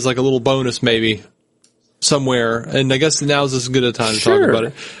episode as like a little bonus maybe somewhere, and I guess now is as good a time to talk about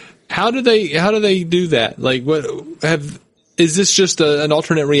it. How do they do that? Like, is this just an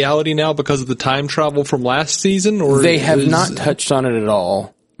alternate reality now because of the time travel from last season? Or they have not touched on it at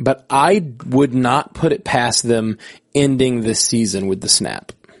all, but I would not put it past them ending this season with the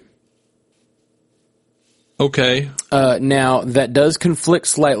snap. Okay. Now that does conflict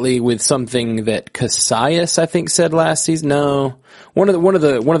slightly with something that Cassius, I think, said last season. No, one of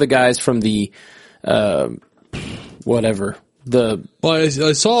the guys from the whatever. Well, I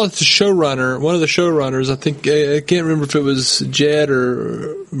saw the showrunner, one of the showrunners, I think, I can't remember if it was Jed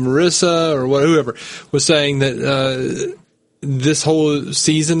or Marissa or whoever, was saying that this whole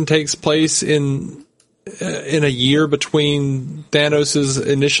season takes place in a year between Thanos'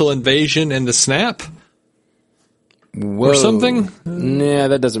 initial invasion and the snap. Whoa. Or something? Nah,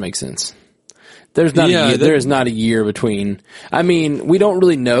 that doesn't make sense. There's not there is not a year between. I mean, we don't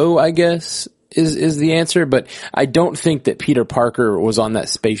really know, I guess, is the answer, but I don't think that Peter Parker was on that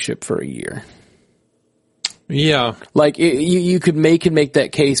spaceship for a year. Yeah. Like, you could make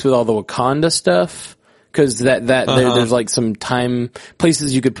that case with all the Wakanda stuff, because there's like some time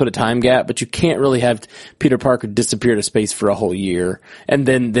places you could put a time gap, but you can't really have Peter Parker disappear to space for a whole year and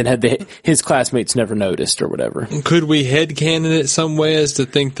then have his classmates never noticed or whatever. Could we headcanon it some way as to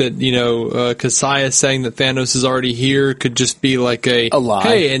think that Cassius saying that Thanos is already here could just be like a lie?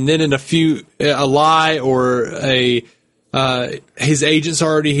 Hey, and then in a lie or his agent's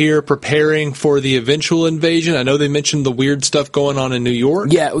already here preparing for the eventual invasion. I know they mentioned the weird stuff going on in New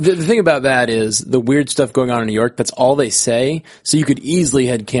York. Yeah, the thing about that is the weird stuff going on in New York, that's all they say. So you could easily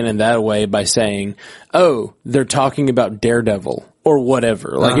headcanon that away by saying, oh, they're talking about Daredevil or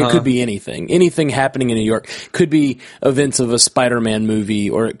whatever. Like, it could be anything. Anything happening in New York. Could be events of a Spider-Man movie,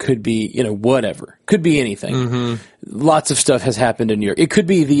 or it could be, whatever. Could be anything. Mm-hmm. Lots of stuff has happened in New York. It could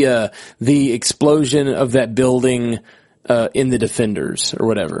be the explosion of that building in the Defenders or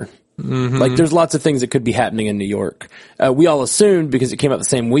whatever. Mm-hmm. Like, there's lots of things that could be happening in New York. We all assumed because it came out the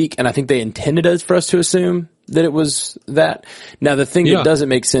same week, and I think they intended us for us to assume that it was that. Now, the thing that doesn't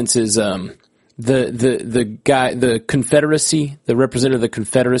make sense is the guy, the Confederacy, the representative of the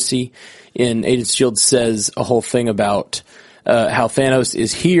Confederacy in Agents of S.H.I.E.L.D. says a whole thing about how Thanos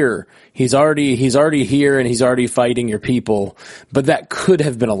is here. He's already here, and he's already fighting your people. But that could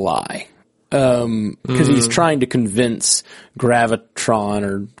have been a lie. Because he's trying to convince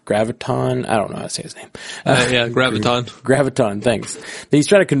Graviton, I don't know how to say his name. Graviton. Graviton, thanks. He's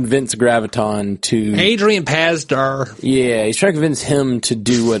trying to convince Graviton to... Adrian Pasdar. Yeah, he's trying to convince him to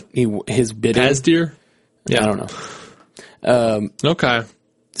do what his bidding. Pasdar? Yeah. I don't know. Okay.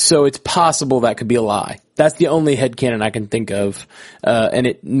 So it's possible that could be a lie. That's the only headcanon I can think of, and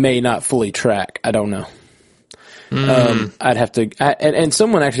it may not fully track. I don't know. I'd have to, and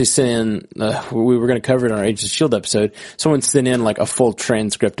someone actually sent in, we were going to cover it on our Agents of S.H.I.E.L.D. episode. Someone sent in like a full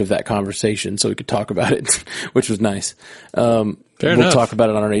transcript of that conversation so we could talk about it, which was nice. We'll talk about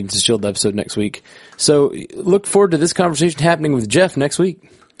it on our Agents of S.H.I.E.L.D. episode next week. So look forward to this conversation happening with Jeff next week.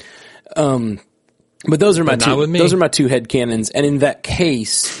 But those are my two headcanons. And in that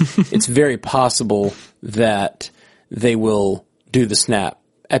case, it's very possible that they will do the snap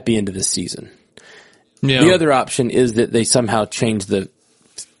at the end of this season. Yeah. The other option is that they somehow change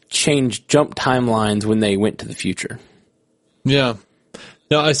jump timelines when they went to the future. Yeah.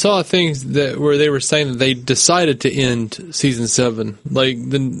 Now, I saw things where they were saying that they decided to end season 7. Like,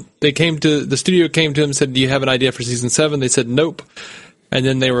 then the studio came to them and said, do you have an idea for season 7? They said, nope. And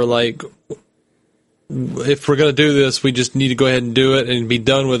then they were like, if we're going to do this, we just need to go ahead and do it and be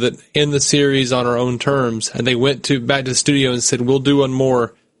done with it in the series on our own terms. And they went back to the studio and said, we'll do one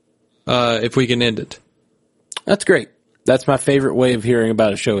more if we can end it. That's great. That's my favorite way of hearing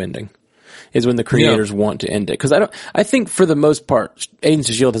about a show ending, is when the creators want to end it. Because I think for the most part, Agents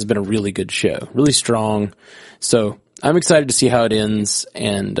of S.H.I.E.L.D. has been a really good show, really strong. So I'm excited to see how it ends,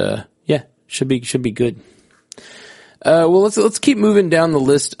 and should be good. Well, let's keep moving down the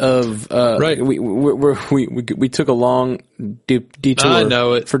list of. Right. We took a long detour. I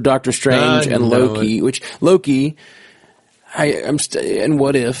know it. For Doctor Strange and Loki, which Loki. And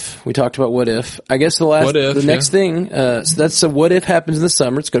What If. We talked about What If. I guess the next thing, so that's What If happens in the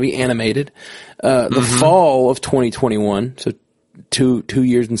summer. It's going to be animated. The fall of 2021. So 2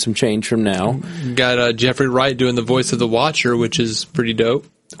 years and some change from now. Got Jeffrey Wright doing the voice of the Watcher, which is pretty dope.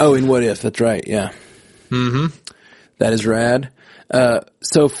 Oh, in What If. That's right. Yeah. Mm-hmm. That is rad.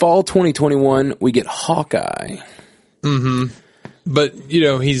 So fall 2021, we get Hawkeye. Mm-hmm. But,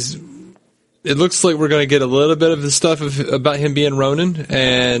 it looks like we're going to get a little bit of the stuff about him being Ronin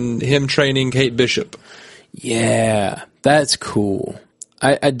and him training Kate Bishop. Yeah, that's cool.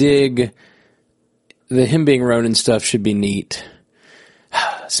 I dig the him being Ronin stuff should be neat.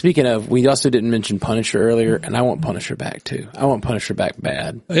 Speaking of, we also didn't mention Punisher earlier, and I want Punisher back too. I want Punisher back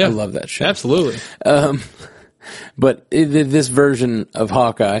bad. Yeah, I love that show. Absolutely. But this version of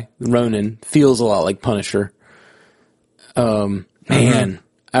Hawkeye, Ronin, feels a lot like Punisher. Man.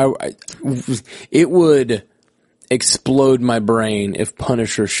 It would explode my brain if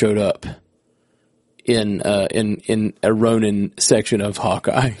Punisher showed up in a Ronin section of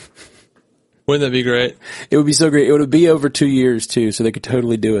Hawkeye. Wouldn't that be great? It would be so great. It would be over 2 years too, so they could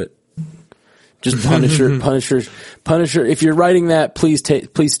totally do it. Just Punisher. If you're writing that, please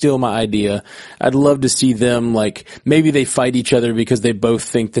steal my idea. I'd love to see them, like, maybe they fight each other because they both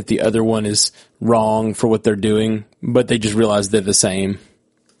think that the other one is wrong for what they're doing, but they just realize they're the same.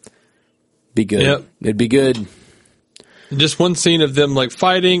 Be good. Yep. It'd be good. Just one scene of them like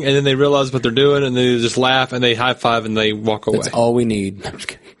fighting, and then they realize what they're doing, and they just laugh and they high five and they walk away. That's all we need. I'm just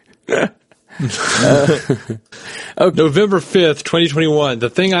kidding. Okay. November 5th, 2021. The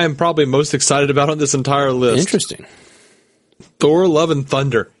thing I am probably most excited about on this entire list. Interesting. Thor: Love and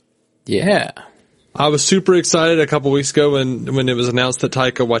Thunder. Yeah. I was super excited a couple weeks ago when it was announced that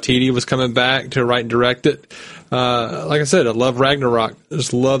Taika Waititi was coming back to write and direct it. Like I said, I love Ragnarok. I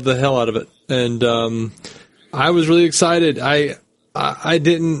just love the hell out of it. And I was really excited. I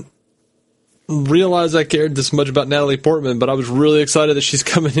didn't realize I cared this much about Natalie Portman, but I was really excited that she's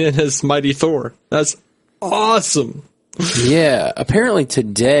coming in as Mighty Thor. That's awesome. Yeah. Apparently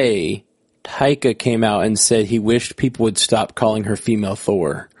today, Taika came out and said he wished people would stop calling her female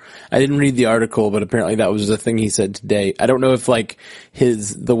Thor. I didn't read the article, but apparently that was the thing he said today. I don't know if like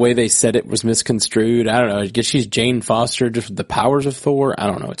the way they said it was misconstrued. I don't know. I guess she's Jane Foster, just with the powers of Thor. I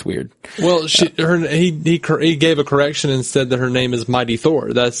don't know. It's weird. Well, he gave a correction and said that her name is Mighty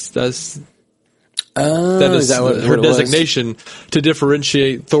Thor. That is her designation to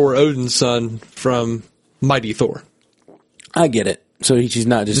differentiate Thor Odin's son from Mighty Thor. I get it. So she's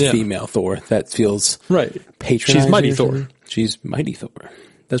not just female Thor. That feels right. Patronizing. She's Mighty Thor. She's Mighty Thor.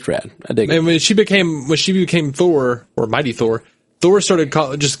 That's rad. I dig it. And when she became Thor, or Mighty Thor, Thor started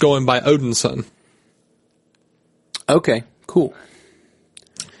just going by Odin's son. Okay, cool.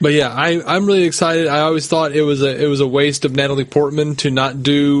 But yeah, I'm really excited. I always thought it was a waste of Natalie Portman to not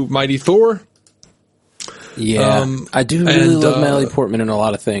do Mighty Thor. Yeah, I do really love Natalie Portman in a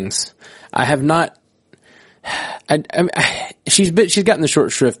lot of things. I have not. She's gotten the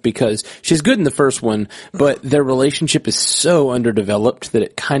short shrift because she's good in the first one, but their relationship is so underdeveloped that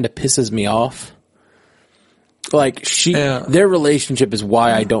it kind of pisses me off. Like their relationship is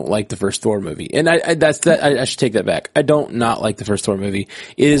why I don't like the first Thor movie, and I should take that back. I don't not like the first Thor movie.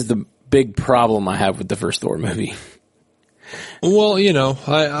 It is the big problem I have with the first Thor movie. Well,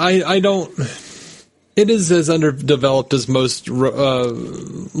 I don't. It is as underdeveloped as most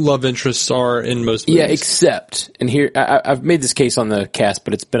love interests are in most movies. Yeah, except, and here, I've made this case on the cast,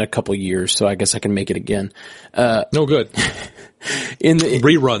 but it's been a couple years, so I guess I can make it again. No good.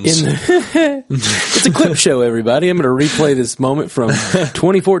 Reruns. It's a clip show, everybody. I'm going to replay this moment from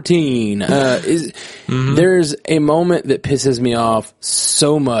 2014. There's a moment that pisses me off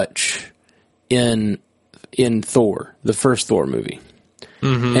so much in Thor, the first Thor movie.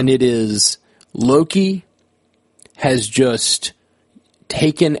 Mm-hmm. And it is... Loki has just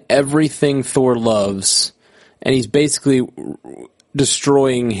taken everything Thor loves, and he's basically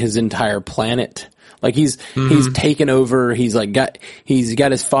destroying his entire planet. Like he's taken over. He's got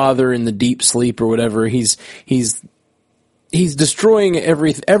his father in the deep sleep or whatever. He's destroying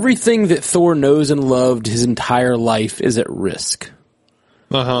everything that Thor knows and loved his entire life is at risk.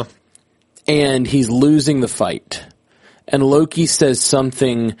 And he's losing the fight. And Loki says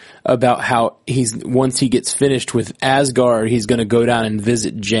something about how once he gets finished with Asgard, he's going to go down and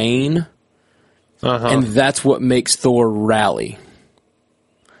visit Jane. And that's what makes Thor rally.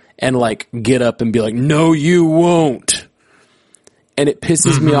 And get up and be like, no, you won't. And it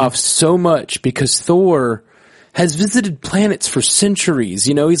pisses me off so much because Thor has visited planets for centuries.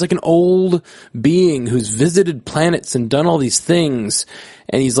 You know, he's like an old being who's visited planets and done all these things.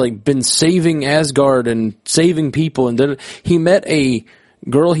 And he's like been saving Asgard and saving people. And he met a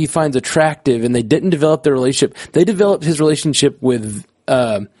girl he finds attractive, and they didn't develop their relationship. They developed his relationship with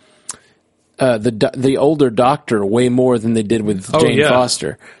the older doctor way more than they did with Jane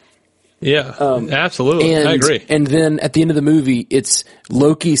Foster. Yeah, absolutely. I agree. And then at the end of the movie, it's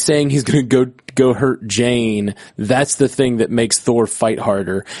Loki saying he's going to go hurt Jane. That's the thing that makes Thor fight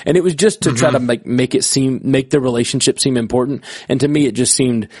harder. And it was just to try to make the relationship seem important. And to me, it just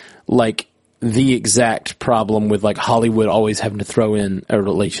seemed like the exact problem with like Hollywood always having to throw in a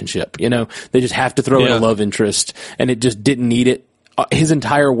relationship. You know, they just have to throw in a love interest, and it just didn't need it. His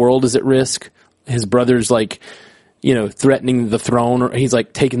entire world is at risk. His brother's like, you know, threatening the throne, or he's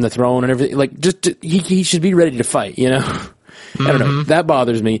like taking the throne and everything. Like, he should be ready to fight, you know? I don't know. That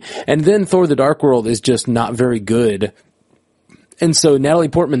bothers me. And then Thor the Dark World is just not very good. And so Natalie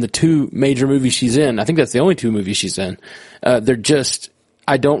Portman, the two major movies she's in, I think that's the only two movies she's in, they're just,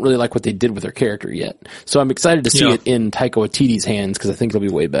 I don't really like what they did with her character yet. So I'm excited to see it in Taika Waititi's hands, because I think it'll be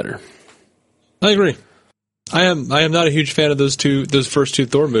way better. I agree. I am not a huge fan of those first two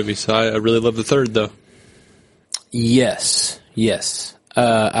Thor movies. I really love the third, though. Yes.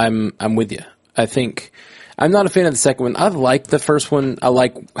 I'm with you. I think I'm not a fan of the second one. I like the first one. I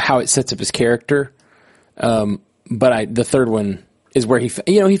like how it sets up his character. But the third one is where he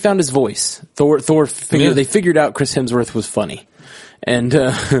found his voice. Thor figured, they figured out Chris Hemsworth was funny. And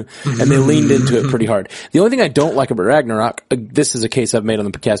they leaned into it pretty hard. The only thing I don't like about Ragnarok, this is a case I've made on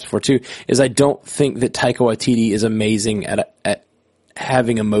the podcast before too, is I don't think that Taika Waititi is amazing at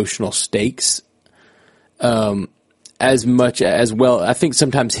having emotional stakes. As much as well, I think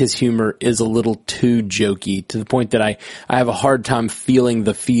sometimes his humor is a little too jokey, to the point that I have a hard time feeling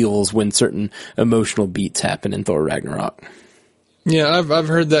the feels when certain emotional beats happen in Thor Ragnarok. Yeah, I've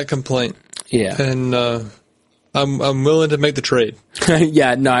heard that complaint. Yeah. And, I'm willing to make the trade.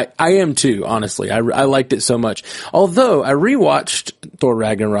 Yeah, no, I am too, honestly. I liked it so much. Although I rewatched Thor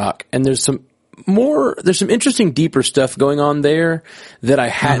Ragnarok, and there's some interesting, deeper stuff going on there that I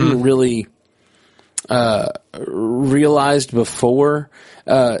hadn't really realized before.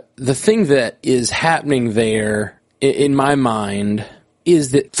 The thing that is happening there, in my mind,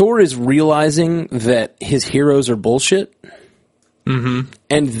 is that Thor is realizing that his heroes are bullshit. Mm-hmm.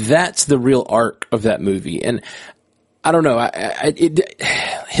 And that's the real arc of that movie. And I don't know,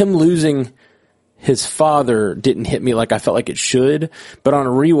 him losing his father didn't hit me like I felt like it should, but on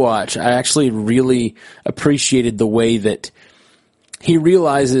a rewatch, I actually really appreciated the way that he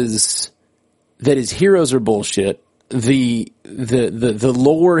realizes that his heroes are bullshit. The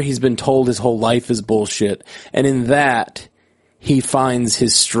lore he's been told his whole life is bullshit. And in that, he finds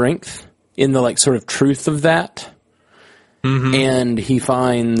his strength in the like sort of truth of that. Mm-hmm. And he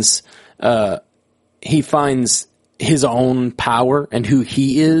finds his own power and who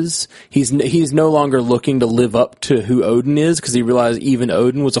he is. He's no longer looking to live up to who Odin is, because he realized even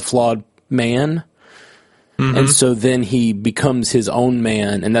Odin was a flawed man. Mm-hmm. And so then he becomes his own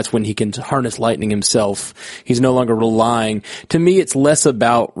man, and that's when he can harness lightning himself. He's no longer relying. To me, it's less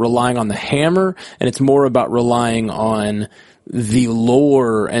about relying on the hammer, and it's more about relying on the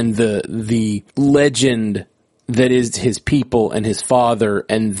lore and the legend that is his people and his father,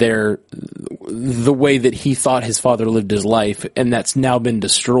 and the way that he thought his father lived his life, and that's now been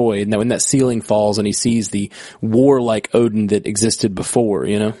destroyed. Now when that ceiling falls and he sees the warlike Odin that existed before,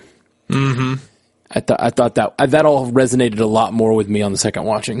 you know? Mm-hmm. I thought that all resonated a lot more with me on the second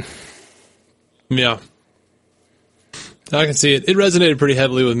watching. Yeah. I can see it. It resonated pretty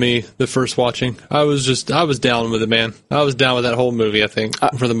heavily with me the first watching. I was down with it, man. I was down with that whole movie, I think,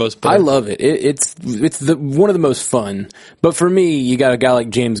 for the most part. I love it. It's one of the most fun. But for me, you got a guy like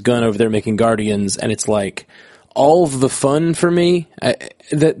James Gunn over there making Guardians, and it's like all of the fun for me,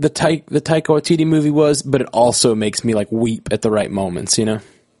 the Taika Waititi movie was, but it also makes me like weep at the right moments, you know?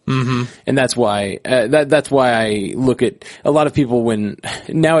 Mm-hmm. And that's why I look at a lot of people when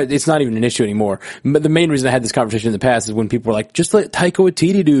now it's not even an issue anymore. But the main reason I had this conversation in the past is when people were like, just let Taika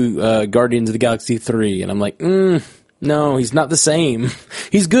Waititi do Guardians of the Galaxy 3, and I'm like, no, he's not the same.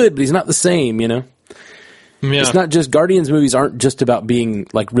 He's good, but he's not the same, you know. Yeah. It's not just Guardians movies aren't just about being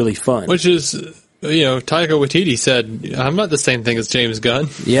like really fun. Which is, Taika Waititi said, I'm not the same thing as James Gunn.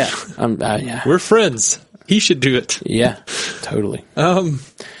 Yeah, yeah. We're friends. He should do it. Yeah, totally.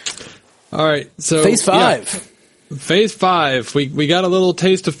 All right, so Phase 5. Yeah. Phase 5. We got a little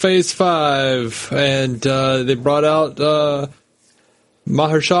taste of Phase 5, and they brought out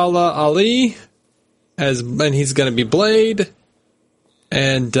Mahershala Ali and he's going to be Blade,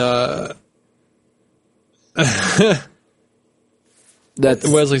 and That's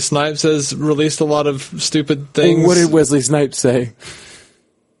Wesley Snipes has released a lot of stupid things. What did Wesley Snipes say?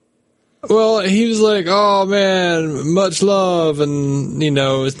 Well, he was like, "Oh man, much love," and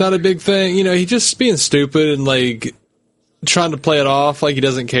it's not a big thing. He's just being stupid and like trying to play it off like he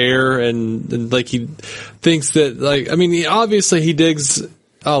doesn't care, and like he thinks that obviously he digs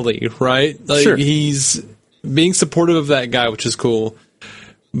Ali, right? Like Sure. He's being supportive of that guy, which is cool,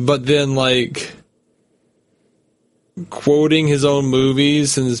 but then like quoting his own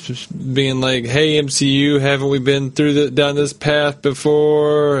movies and being like, "Hey MCU, haven't we been down this path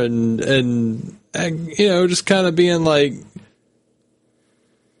before?" and just kind of being like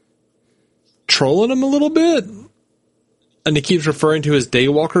trolling him a little bit. And he keeps referring to his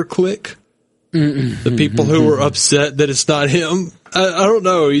Daywalker clique, the people who were upset that it's not him. I don't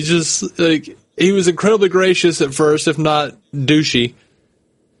know. He's just like, he was incredibly gracious at first, if not douchey.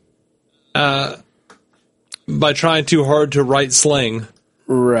 By trying too hard to write slang.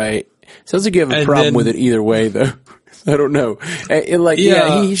 Right. Sounds like you have a And problem then- with it either way, though. I don't know.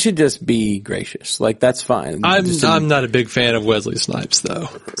 He should just be gracious. Like, that's fine. I'm not a big fan of Wesley Snipes, though.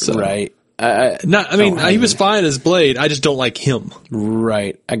 So. Right. He was fine as Blade. I just don't like him.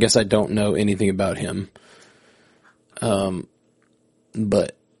 Right. I guess I don't know anything about him.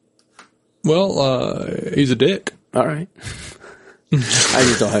 But. Well, he's a dick. All right. I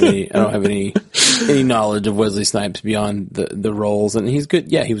just don't have any. I don't have any knowledge of Wesley Snipes beyond the roles, and he's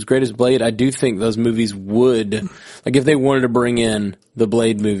good. Yeah, he was great as Blade. I do think those movies would, like, if they wanted to bring in the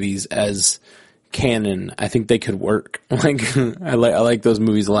Blade movies as canon, I think they could work. Like, I like those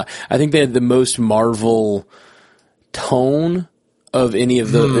movies a lot. I think they had the most Marvel tone of any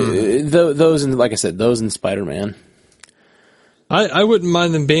of those, and like I said, those and Spider-Man. I wouldn't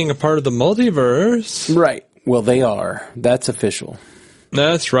mind them being a part of the multiverse. Right. Well, they are. That's official.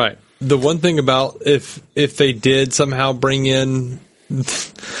 That's right. The one thing about if they did somehow bring in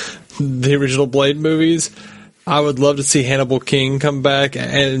the original Blade movies, I would love to see Hannibal King come back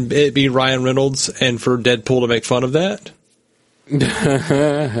and it be Ryan Reynolds, and for Deadpool to make fun of that.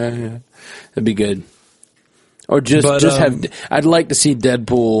 That'd be good. Or just have. I'd like to see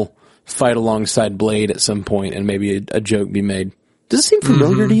Deadpool fight alongside Blade at some point, and maybe a joke be made. Does it seem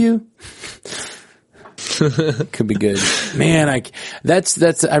familiar to you? Could be good, man. I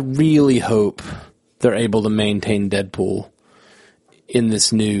really hope they're able to maintain Deadpool in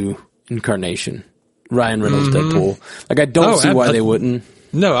this new incarnation. Ryan Reynolds Deadpool. Like, I don't see why they wouldn't.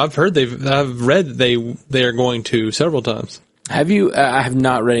 No, I've read that they are going to several times. Have you? I have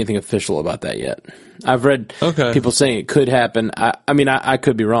not read anything official about that yet. I've read people saying it could happen. I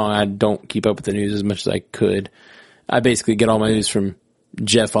could be wrong. I don't keep up with the news as much as I could. I basically get all my news from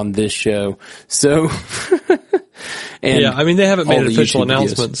Jeff on this show. So, they haven't made official YouTube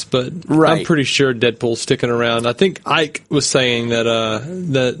announcements, but I'm pretty sure Deadpool's sticking around. I think Ike was saying that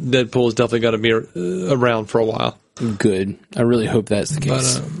that Deadpool is definitely going to be around for a while. Good. I really hope that's the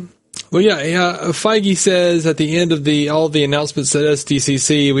case. Feige says at the end of all the announcements at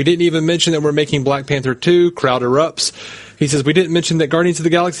SDCC, we didn't even mention that we're making Black Panther 2. Crowd erupts. He says, we didn't mention that Guardians of the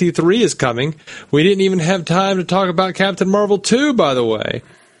Galaxy 3 is coming. We didn't even have time to talk about Captain Marvel 2, by the way.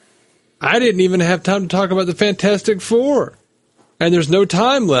 I didn't even have time to talk about the Fantastic Four. And there's no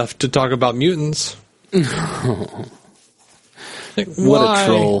time left to talk about mutants. What a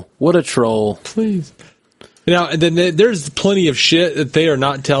troll. What a troll. Please. Now, and then there's plenty of shit that they are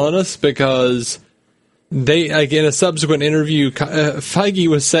not telling us, because they, like, in a subsequent interview, Feige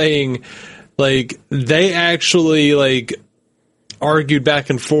was saying, like, they actually, like, argued back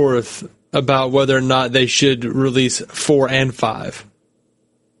and forth about whether or not they should release 4 and 5.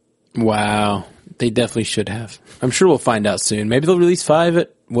 Wow. They definitely should have. I'm sure we'll find out soon. Maybe they'll release 5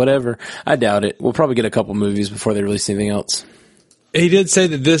 at whatever. I doubt it. We'll probably get a couple movies before they release anything else. He did say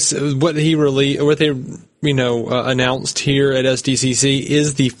that what they announced here at SDCC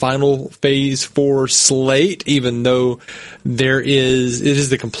is the final Phase 4 slate, even though it is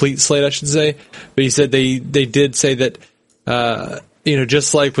the complete slate, I should say. But he said they did say that,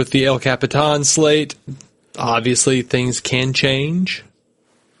 just like with the El Capitan slate, obviously things can change.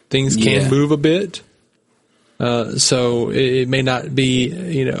 Things can move a bit. So it may not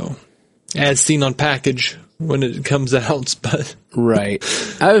be, as seen on package when it comes out, but right.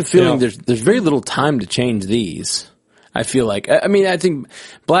 I have a feeling there's very little time to change these. I feel like, I think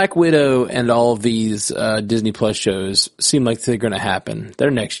Black Widow and all of these Disney Plus shows seem like they're going to happen. They're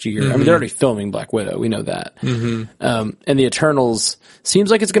next year. Mm-hmm. I mean, they're already filming Black Widow. We know that. Mm-hmm. And the Eternals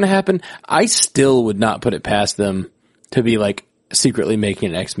seems like it's going to happen. I still would not put it past them to be, like, secretly making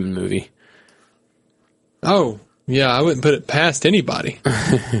an X-Men movie. Oh, Yeah, I wouldn't put it past anybody.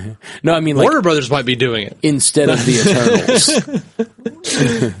 No, I mean, like, Warner Brothers might be doing it instead of the Eternals.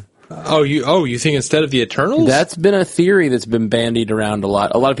 You think instead of the Eternals? That's been a theory that's been bandied around a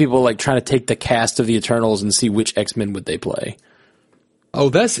lot. A lot of people like trying to take the cast of the Eternals and see which X-Men would they play. Oh,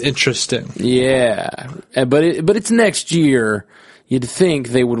 that's interesting. Yeah, but it's next year. You'd think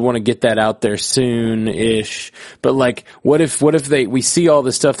they would want to get that out there soon-ish. But like, what if we see all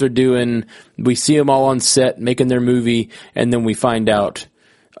the stuff they're doing, we see them all on set making their movie, and then we find out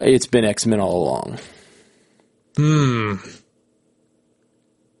it's been X-Men all along.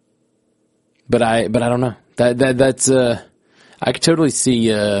 But I don't know. That's I could totally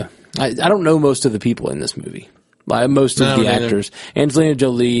see. I don't know most of the people in this movie. Most of the actors. Angelina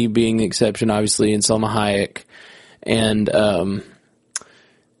Jolie being the exception, obviously, and Salma Hayek, and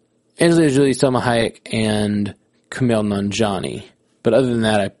Angelina Jolie, Salma Hayek, and Kumail Nanjiani. But other than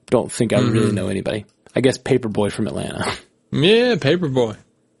that, I don't think I really know anybody. I guess Paperboy from Atlanta. Yeah, Paperboy.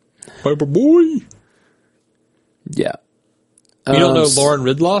 Paperboy. Yeah. You don't know Lauren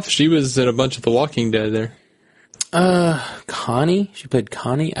Ridloff? She was in a bunch of The Walking Dead there. Connie? She played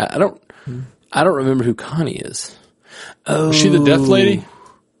Connie? I don't remember who Connie is. Oh. Was she the deaf lady?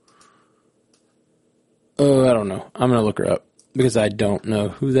 Oh, I don't know. I'm going to look her up because I don't know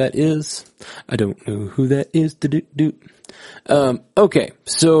who that is. I don't know who that is. Okay.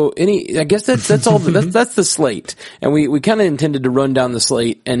 So I guess that's all, that's the slate. And we kind of intended to run down the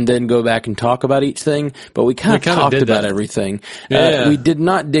slate and then go back and talk about each thing, but we kind of talked about everything. Yeah. We did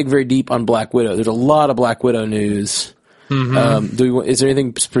not dig very deep on Black Widow. There's a lot of Black Widow news. Is there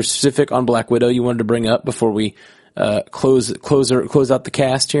anything specific on Black Widow you wanted to bring up before we close out the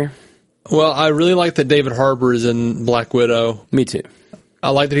cast here? Well, I really like that David Harbour is in Black Widow. Me too. I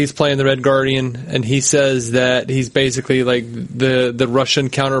like that he's playing the Red Guardian, and he says that he's basically like the Russian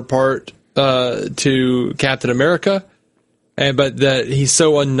counterpart to Captain America, but that he's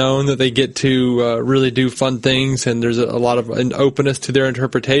so unknown that they get to really do fun things, and there's a lot of an openness to their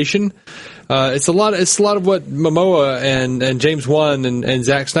interpretation. It's a lot of what Momoa and James Wan and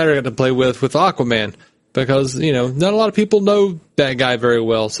Zack Snyder got to play with Aquaman, because not a lot of people know that guy very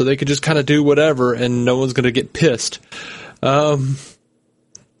well, so they could just kind of do whatever, and no one's going to get pissed.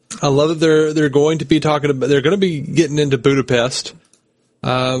 I love that they're going to be they're going to be getting into Budapest.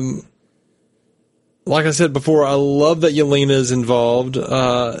 Like I said before, I love that Yelena is involved.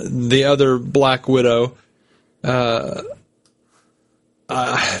 The other Black Widow. Man,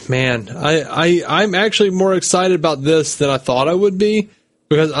 I'm actually more excited about this than I thought I would be,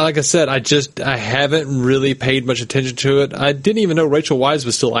 because like I said, I haven't really paid much attention to it. I didn't even know Rachel Weisz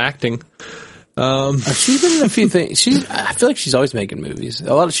was still acting. She's been in a few things. I feel like she's always making movies.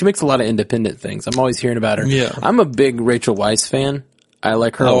 She makes a lot of independent things. I'm always hearing about her. Yeah. I'm a big Rachel Weisz fan. I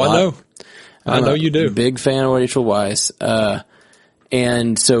like her a lot. I know. I know you do. Big fan of Rachel Weisz.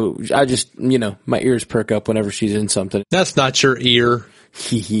 And so I just, my ears perk up whenever she's in something. That's not your ear.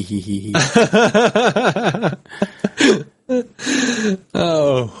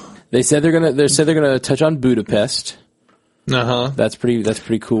 Oh. They said they're gonna touch on Budapest. That's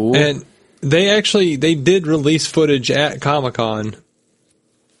pretty cool. And they did release footage at Comic-Con.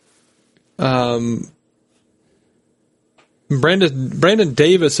 Brandon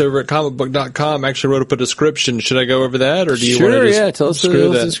Davis over at comicbook.com actually wrote up a description. Should I go over that, or do you want to just tell us the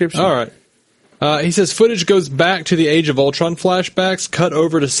description. All right. He says footage goes back to the Age of Ultron flashbacks, cut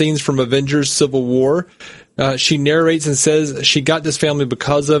over to scenes from Avengers Civil War. She narrates and says she got this family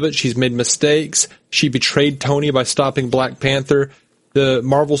because of it. She's made mistakes. She betrayed Tony by stopping Black Panther. The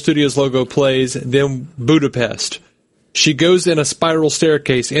Marvel Studios logo plays, then Budapest. She goes in a spiral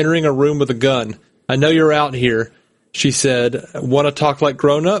staircase, entering a room with a gun. I know you're out here, she said. Want to talk like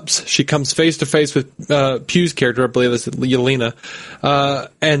grown-ups? She comes face-to-face with Pugh's character, I believe it's Yelena,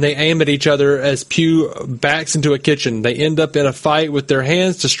 and they aim at each other as Pugh backs into a kitchen. They end up in a fight with their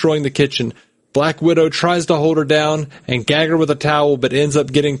hands destroying the kitchen. Black Widow tries to hold her down and gag her with a towel, but ends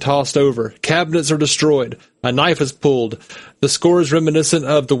up getting tossed over. Cabinets are destroyed. A knife is pulled. The score is reminiscent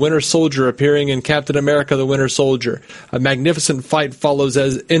of the Winter Soldier appearing in Captain America: The Winter Soldier. A magnificent fight follows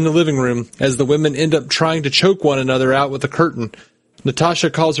as in the living room as the women end up trying to choke one another out with a curtain. Natasha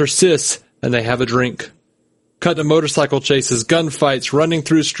calls her sis, and they have a drink. Cut to motorcycle chases, gunfights, running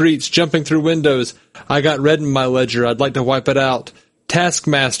through streets, jumping through windows. I got red in my ledger. I'd like to wipe it out.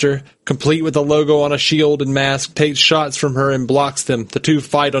 Taskmaster, complete with a logo on a shield and mask, takes shots from her and blocks them. The two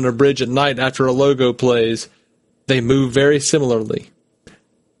fight on a bridge at night after a logo plays. They move very similarly.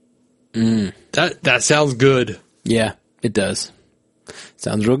 That sounds good. Yeah, it does.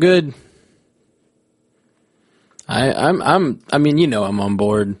 Sounds real good. I'm on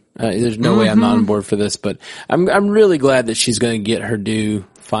board. There's no way I'm not on board for this, but I'm really glad that she's going to get her due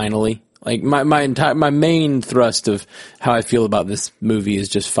finally. Like my main thrust of how I feel about this movie is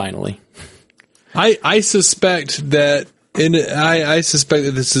just finally. I suspect that I suspect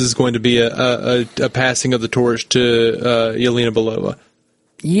that this is going to be a passing of the torch to Yelena Belova.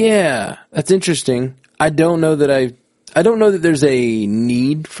 Yeah, that's interesting. I don't know that there's a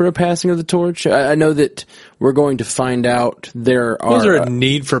need for a passing of the torch. I know that we're going to find out there are... Was there a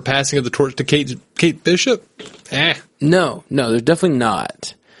need for passing of the torch to Kate Bishop? No, there's definitely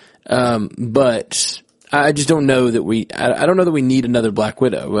not. But I just don't know that I don't know that we need another Black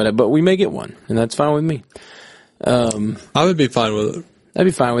Widow, but we may get one, and that's fine with me. I would be fine with it. I'd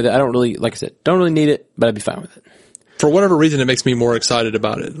be fine with it. I don't really, like I said, don't really need it, but I'd be fine with it. For whatever reason, it makes me more excited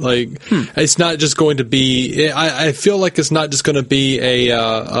about it. Like, it's not just going to be. I feel like it's not just going to be a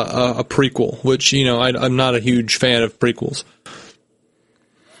prequel, which I'm not a huge fan of prequels.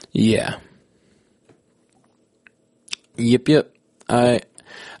 Yeah. Yep. I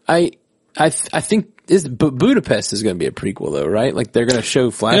think Budapest is going to be a prequel though, right? Like they're going to show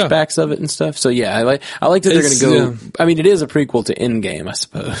flashbacks of it and stuff. So yeah, I like that they're going to go. Yeah. I mean, it is a prequel to Endgame, I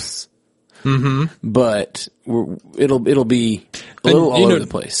suppose. Mm-hmm. But it'll be a little all over the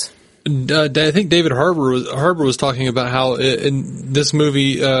place. I think David Harbour was talking about how in this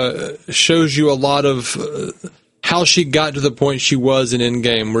movie shows you a lot of how she got to the point she was in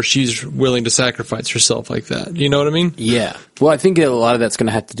Endgame, where she's willing to sacrifice herself like that. You know what I mean? Yeah. Well, I think a lot of that's going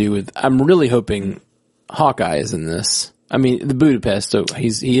to have to do with. I'm really hoping Hawkeye is in this. I mean, the Budapest. So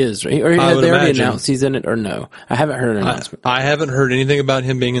he is. Right? Or have they already announced he's in it, or no? I haven't heard an announcement. I haven't heard anything about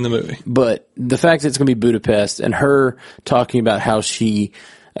him being in the movie. But the fact that it's going to be Budapest and her talking about how she,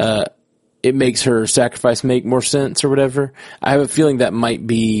 it makes her sacrifice make more sense or whatever. I have a feeling that might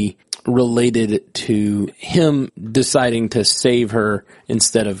be related to him deciding to save her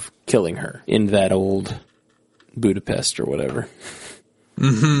instead of killing her in that old Budapest or whatever.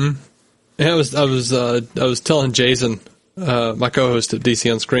 Mm-hmm. Yeah, I was telling Jason, my co-host at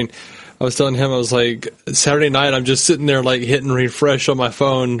DC on Screen, I was telling him, I was like, Saturday night, I'm just sitting there like hitting refresh on my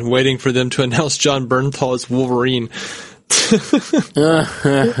phone, waiting for them to announce John Bernthal as Wolverine.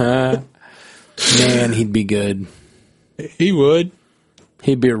 Man, he'd be good. He would.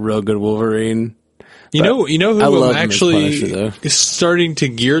 He'd be a real good Wolverine. You know who I'm actually starting to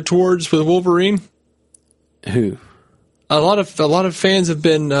gear towards with Wolverine? Who? A lot of fans have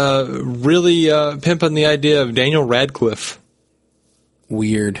been really pimping the idea of Daniel Radcliffe.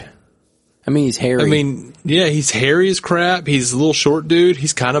 Weird. I mean, he's hairy. I mean, yeah, he's hairy as crap. He's a little short dude.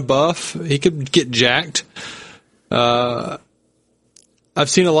 He's kind of buff. He could get jacked. I've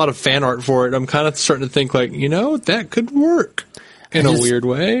seen a lot of fan art for it. I'm kind of starting to think like, that could work in a weird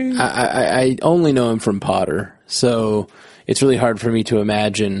way. I only know him from Potter, so it's really hard for me to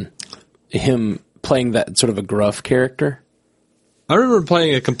imagine him playing that sort of a gruff character. I remember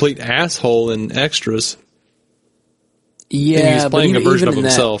playing a complete asshole in Extras. Yeah, and he's playing a version of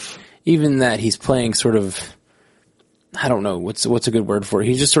himself. Even that, he's playing sort of, I don't know, what's a good word for it?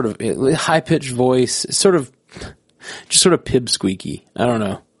 He's just sort of high-pitched voice, just sort of pibsqueaky. I don't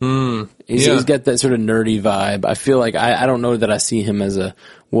know. He's got that sort of nerdy vibe. I feel like I don't know that I see him as a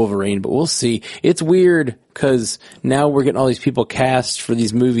Wolverine, but we'll see. It's weird because now we're getting all these people cast for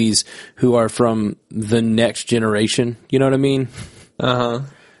these movies who are from the next generation. You know what I mean? Uh-huh.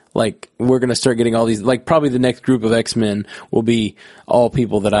 Like, we're going to start getting all these, like, probably the next group of X-Men will be all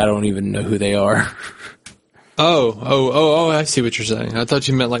people that I don't even know who they are. Oh, I see what you're saying. I thought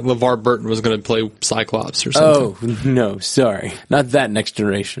you meant like LeVar Burton was going to play Cyclops or something. Oh, no, sorry. Not that next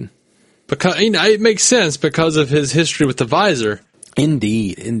generation. Because it makes sense because of his history with the visor.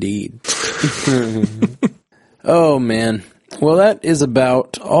 Indeed. Oh, man. Well, that is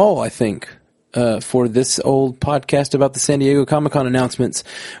about all, I think, for this old podcast about the San Diego Comic-Con announcements.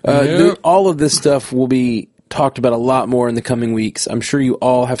 All of this stuff will be talked about a lot more in the coming weeks. I'm sure you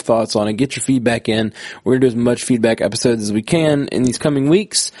all have thoughts on it. Get your feedback in. We're going to do as much feedback episodes as we can in these coming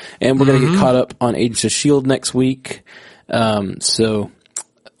weeks, and we're going to get caught up on Agents of S.H.I.E.L.D. next week. It's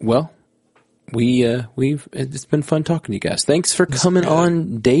been fun talking to you guys. Thanks for coming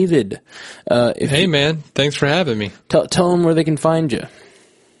on, David. Hey, man. Thanks for having me. Tell them where they can find you.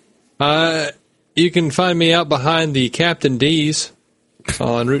 You can find me out behind the Captain D's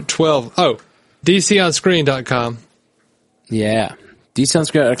on Route 12. Oh, DCOnscreen.com. Yeah.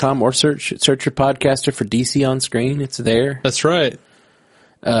 DCOnscreen.com, or search your podcaster for DC on Screen. It's there. That's right.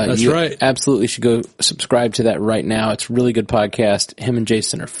 You absolutely should go subscribe to that right now. It's a really good podcast. Him and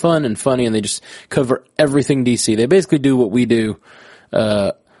Jason are fun and funny, and they just cover everything DC. They basically do what we do,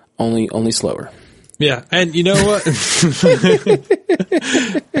 only slower. Yeah, and you know what?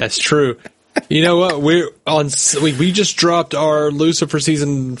 That's true. You know what? We just dropped our Lucifer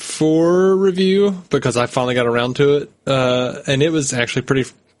season 4 review because I finally got around to it, and it was actually pretty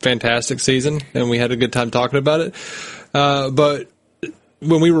fantastic season, and we had a good time talking about it. But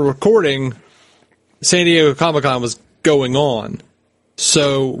when we were recording, San Diego Comic-Con was going on.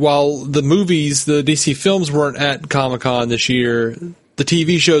 So while the movies, the DC films weren't at Comic-Con this year, the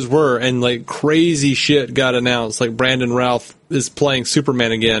TV shows were, and like crazy shit got announced. Like Brandon Routh is playing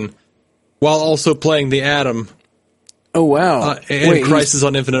Superman again, while also playing the Atom. Oh, wow. And Crisis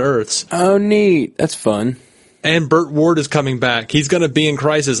on Infinite Earths. Oh, neat. That's fun. And Burt Ward is coming back. He's going to be in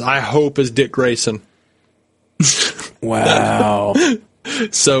Crisis, I hope, as Dick Grayson. Wow.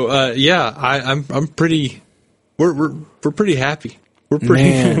 So, I'm pretty, we're pretty happy. We're pretty,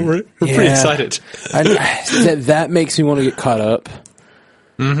 Man, we're pretty excited. That makes me want to get caught up.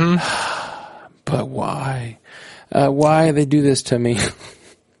 Mm-hmm. But why? Why they do this to me?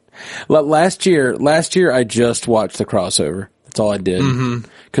 Last year, I just watched the crossover. That's all I did.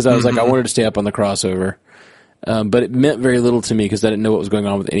 Because I was like, I wanted to stay up on the crossover. But it meant very little to me because I didn't know what was going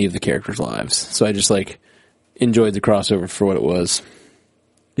on with any of the characters' lives. So I just like enjoyed the crossover for what it was.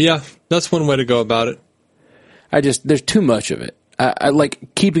 Yeah, that's one way to go about it. There's too much of it. I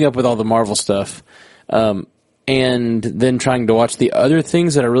like keeping up with all the Marvel stuff, and then trying to watch the other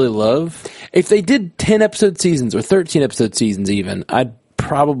things that I really love. If they did 10 episode seasons or 13 episode seasons even, I'd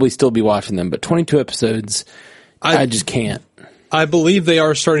probably still be watching them. But 22 episodes, I just can't. I believe they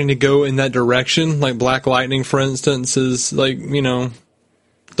are starting to go in that direction. Like Black Lightning, for instance, is 13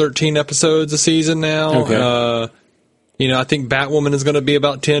 episodes a season now. Okay. I think Batwoman is going to be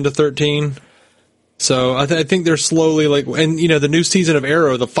about 10 to 13. So I think they're slowly the new season of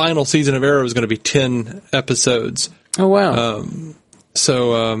Arrow, the final season of Arrow is going to be 10 episodes. Oh, wow.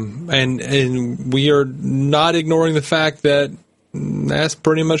 And we are not ignoring the fact that that's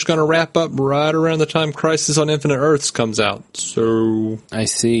pretty much going to wrap up right around the time Crisis on Infinite Earths comes out. So I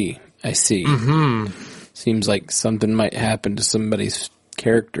see. Mm-hmm. Seems like something might happen to somebody's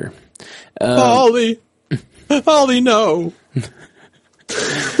character. Ollie, no.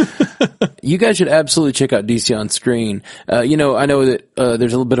 You guys should absolutely check out DC on Screen. I know that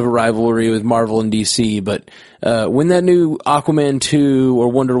there's a little bit of a rivalry with Marvel and DC, but when that new Aquaman 2 or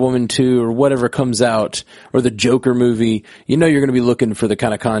Wonder Woman 2 or whatever comes out, or the Joker movie, you're going to be looking for the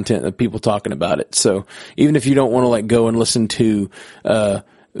kind of content of people talking about it. So even if you don't want to go and listen to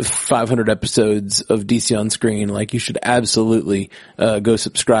 500 episodes of DC on Screen, you should absolutely go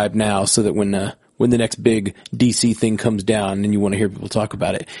subscribe now, so that when the next big DC thing comes down and you want to hear people talk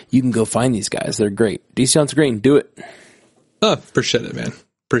about it, you can go find these guys. They're great. DC on Screen, do it. Oh, appreciate it, man.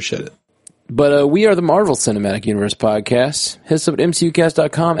 Appreciate it. But we are the Marvel Cinematic Universe Podcast. Hit us up at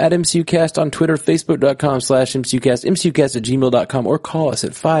MCUcast.com, at MCUcast on Twitter, Facebook.com/MCUcast, MCUcast@gmail.com, or call us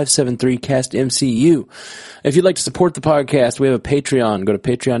at 573-CAST-MCU. If you'd like to support the podcast, we have a Patreon. Go to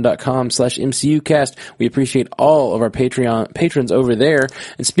patreon.com/MCUcast. We appreciate all of our Patreon patrons over there.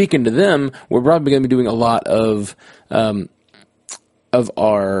 And speaking to them, we're probably going to be doing a lot of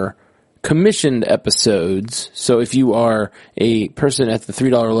our commissioned episodes. So if you are a person at the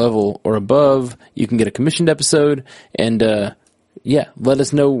 $3 level or above, you can get a commissioned episode. And let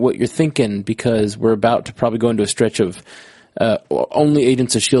us know what you're thinking, because we're about to probably go into a stretch of only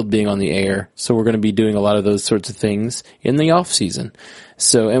Agents of S.H.I.E.L.D. being on the air. So we're going to be doing a lot of those sorts of things in the off season.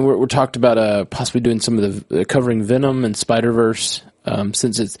 So, and we're talked about possibly doing some of the covering Venom and Spider-Verse.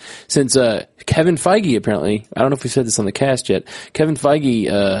 Since Kevin Feige, apparently, I don't know if we said this on the cast yet, Kevin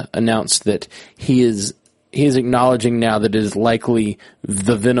Feige announced that he is acknowledging now that it is likely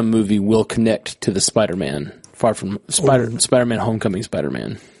the Venom movie will connect to the Spider-Man, Spider-Man Homecoming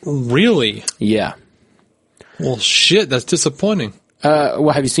Spider-Man. Really? Yeah. Well, shit, that's disappointing. Well,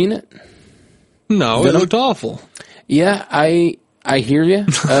 have you seen it? No, Venom? It looked awful. Yeah, I hear you,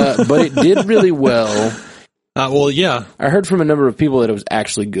 but it did really well. Well, yeah. I heard from a number of people that it was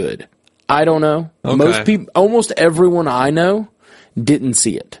actually good. I don't know. Okay. Almost everyone I know didn't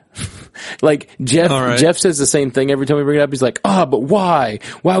see it. Jeff says the same thing every time we bring it up. He's like, but why?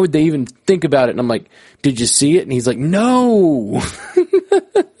 Why would they even think about it? And I'm like, did you see it? And he's like, no.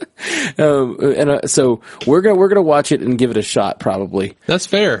 So we're gonna watch it and give it a shot, probably. That's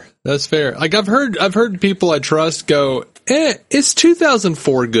fair. Like I've heard people I trust go, it's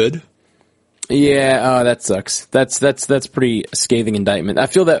 2004 good. Yeah, that sucks. That's pretty scathing indictment. I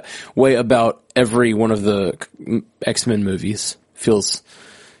feel that way about every one of the X-Men movies. Feels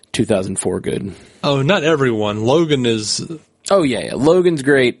 2004 good. Oh, not everyone. Logan is. Oh yeah. Logan's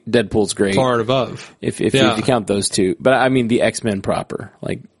great. Deadpool's great. Far and above. If you count those two, but I mean the X-Men proper,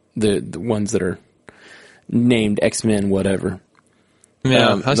 like the ones that are named X-Men whatever.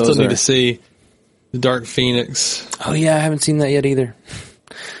 Yeah, I still need to see the Dark Phoenix. Oh yeah, I haven't seen that yet either.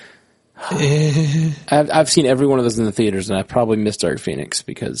 I've seen every one of those in the theaters, and I probably missed Dark Phoenix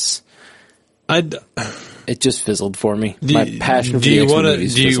because it just fizzled for me. My passion for the X-Men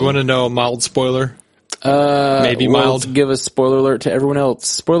movies Do you want to know a mild spoiler? Maybe mild. Give a spoiler alert to everyone else.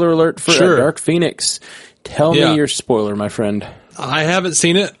 Spoiler alert for Dark Phoenix. Tell me your spoiler, my friend. I haven't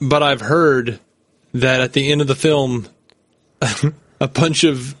seen it, but I've heard that at the end of the film, a bunch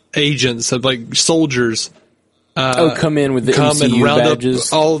of agents, of like soldiers, come in with the MCU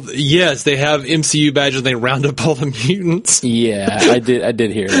badges. Yes, they have MCU badges. And they round up all the mutants. Yeah, I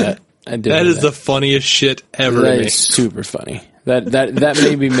did hear that. That is the funniest shit ever. That is super funny.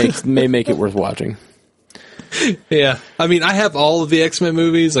 That may make it worth watching. Yeah, I mean, I have all of the X-Men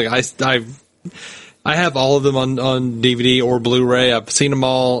movies. Like I have all of them on DVD or Blu-ray. I've seen them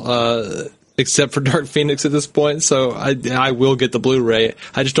all, except for Dark Phoenix at this point. So I will get the Blu-ray.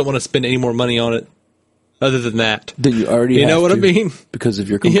 I just don't want to spend any more money on it. Other than that, then you already have know what I mean, because of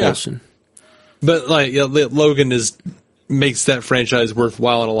your compulsion. Yeah. But like Logan makes that franchise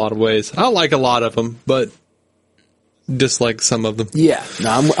worthwhile in a lot of ways. I like a lot of them, but dislike some of them. Yeah,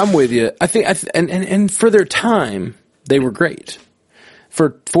 no, I'm with you. I think and for their time, they were great. For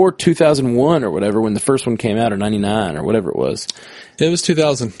 2001 or whatever, when the first one came out, or 99 or whatever it was. It was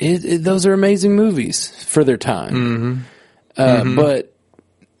 2000. Those are amazing movies for their time. But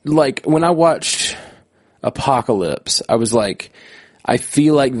like when I watched Apocalypse, I was like, I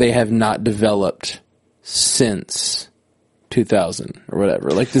feel like they have not developed since 2000 or whatever.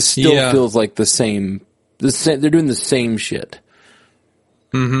 Like this still feels like the same. They're doing the same shit.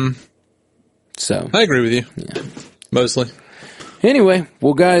 So I agree with you. Yeah, mostly. Anyway,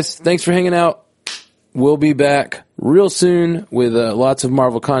 well, guys, thanks for hanging out. We'll be back real soon with lots of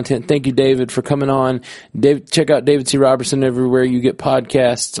Marvel content. Thank you, David, for coming on. Check out David C. Robertson everywhere you get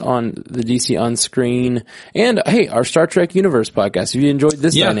podcasts on the DC On Screen. And, hey, our Star Trek Universe podcast. If you enjoyed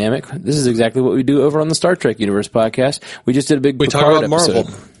this dynamic, this is exactly what we do over on the Star Trek Universe podcast. We just did a big Picard episode.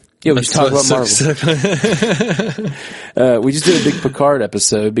 Marvel. Yeah, we talk about Marvel. We just did a big Picard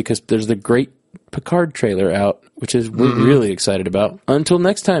episode because there's the great Picard trailer out, which is we're really excited about. Until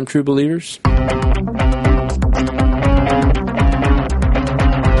next time, true believers.